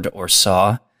heard or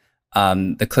saw,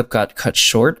 the clip got cut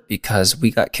short because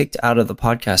we got kicked out of the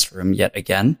podcast room yet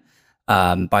again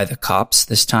by the cops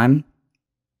this time.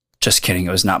 Just kidding,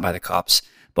 it was not by the cops.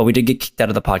 But we did get kicked out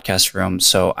of the podcast room,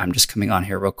 so I'm just coming on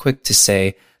here real quick to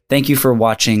say thank you for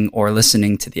watching or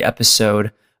listening to the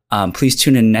episode. Please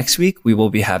tune in next week. We will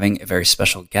be having a very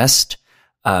special guest.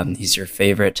 He's your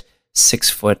favorite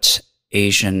 6-foot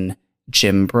Asian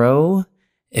gym bro.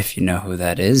 If you know who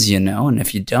that is, you know, and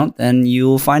if you don't, then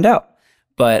you'll find out.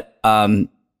 But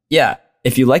yeah,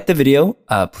 if you like the video,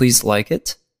 please like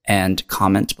it and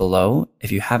comment below.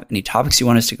 If you have any topics you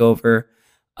want us to go over,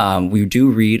 we do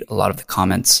read a lot of the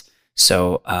comments.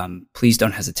 So please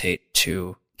don't hesitate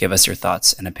to give us your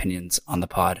thoughts and opinions on the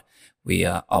pod. We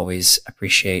always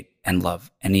appreciate and love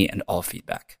any and all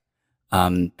feedback.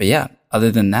 But yeah,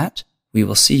 other than that, we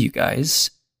will see you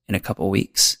guys in a couple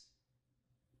weeks.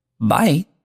 Bye.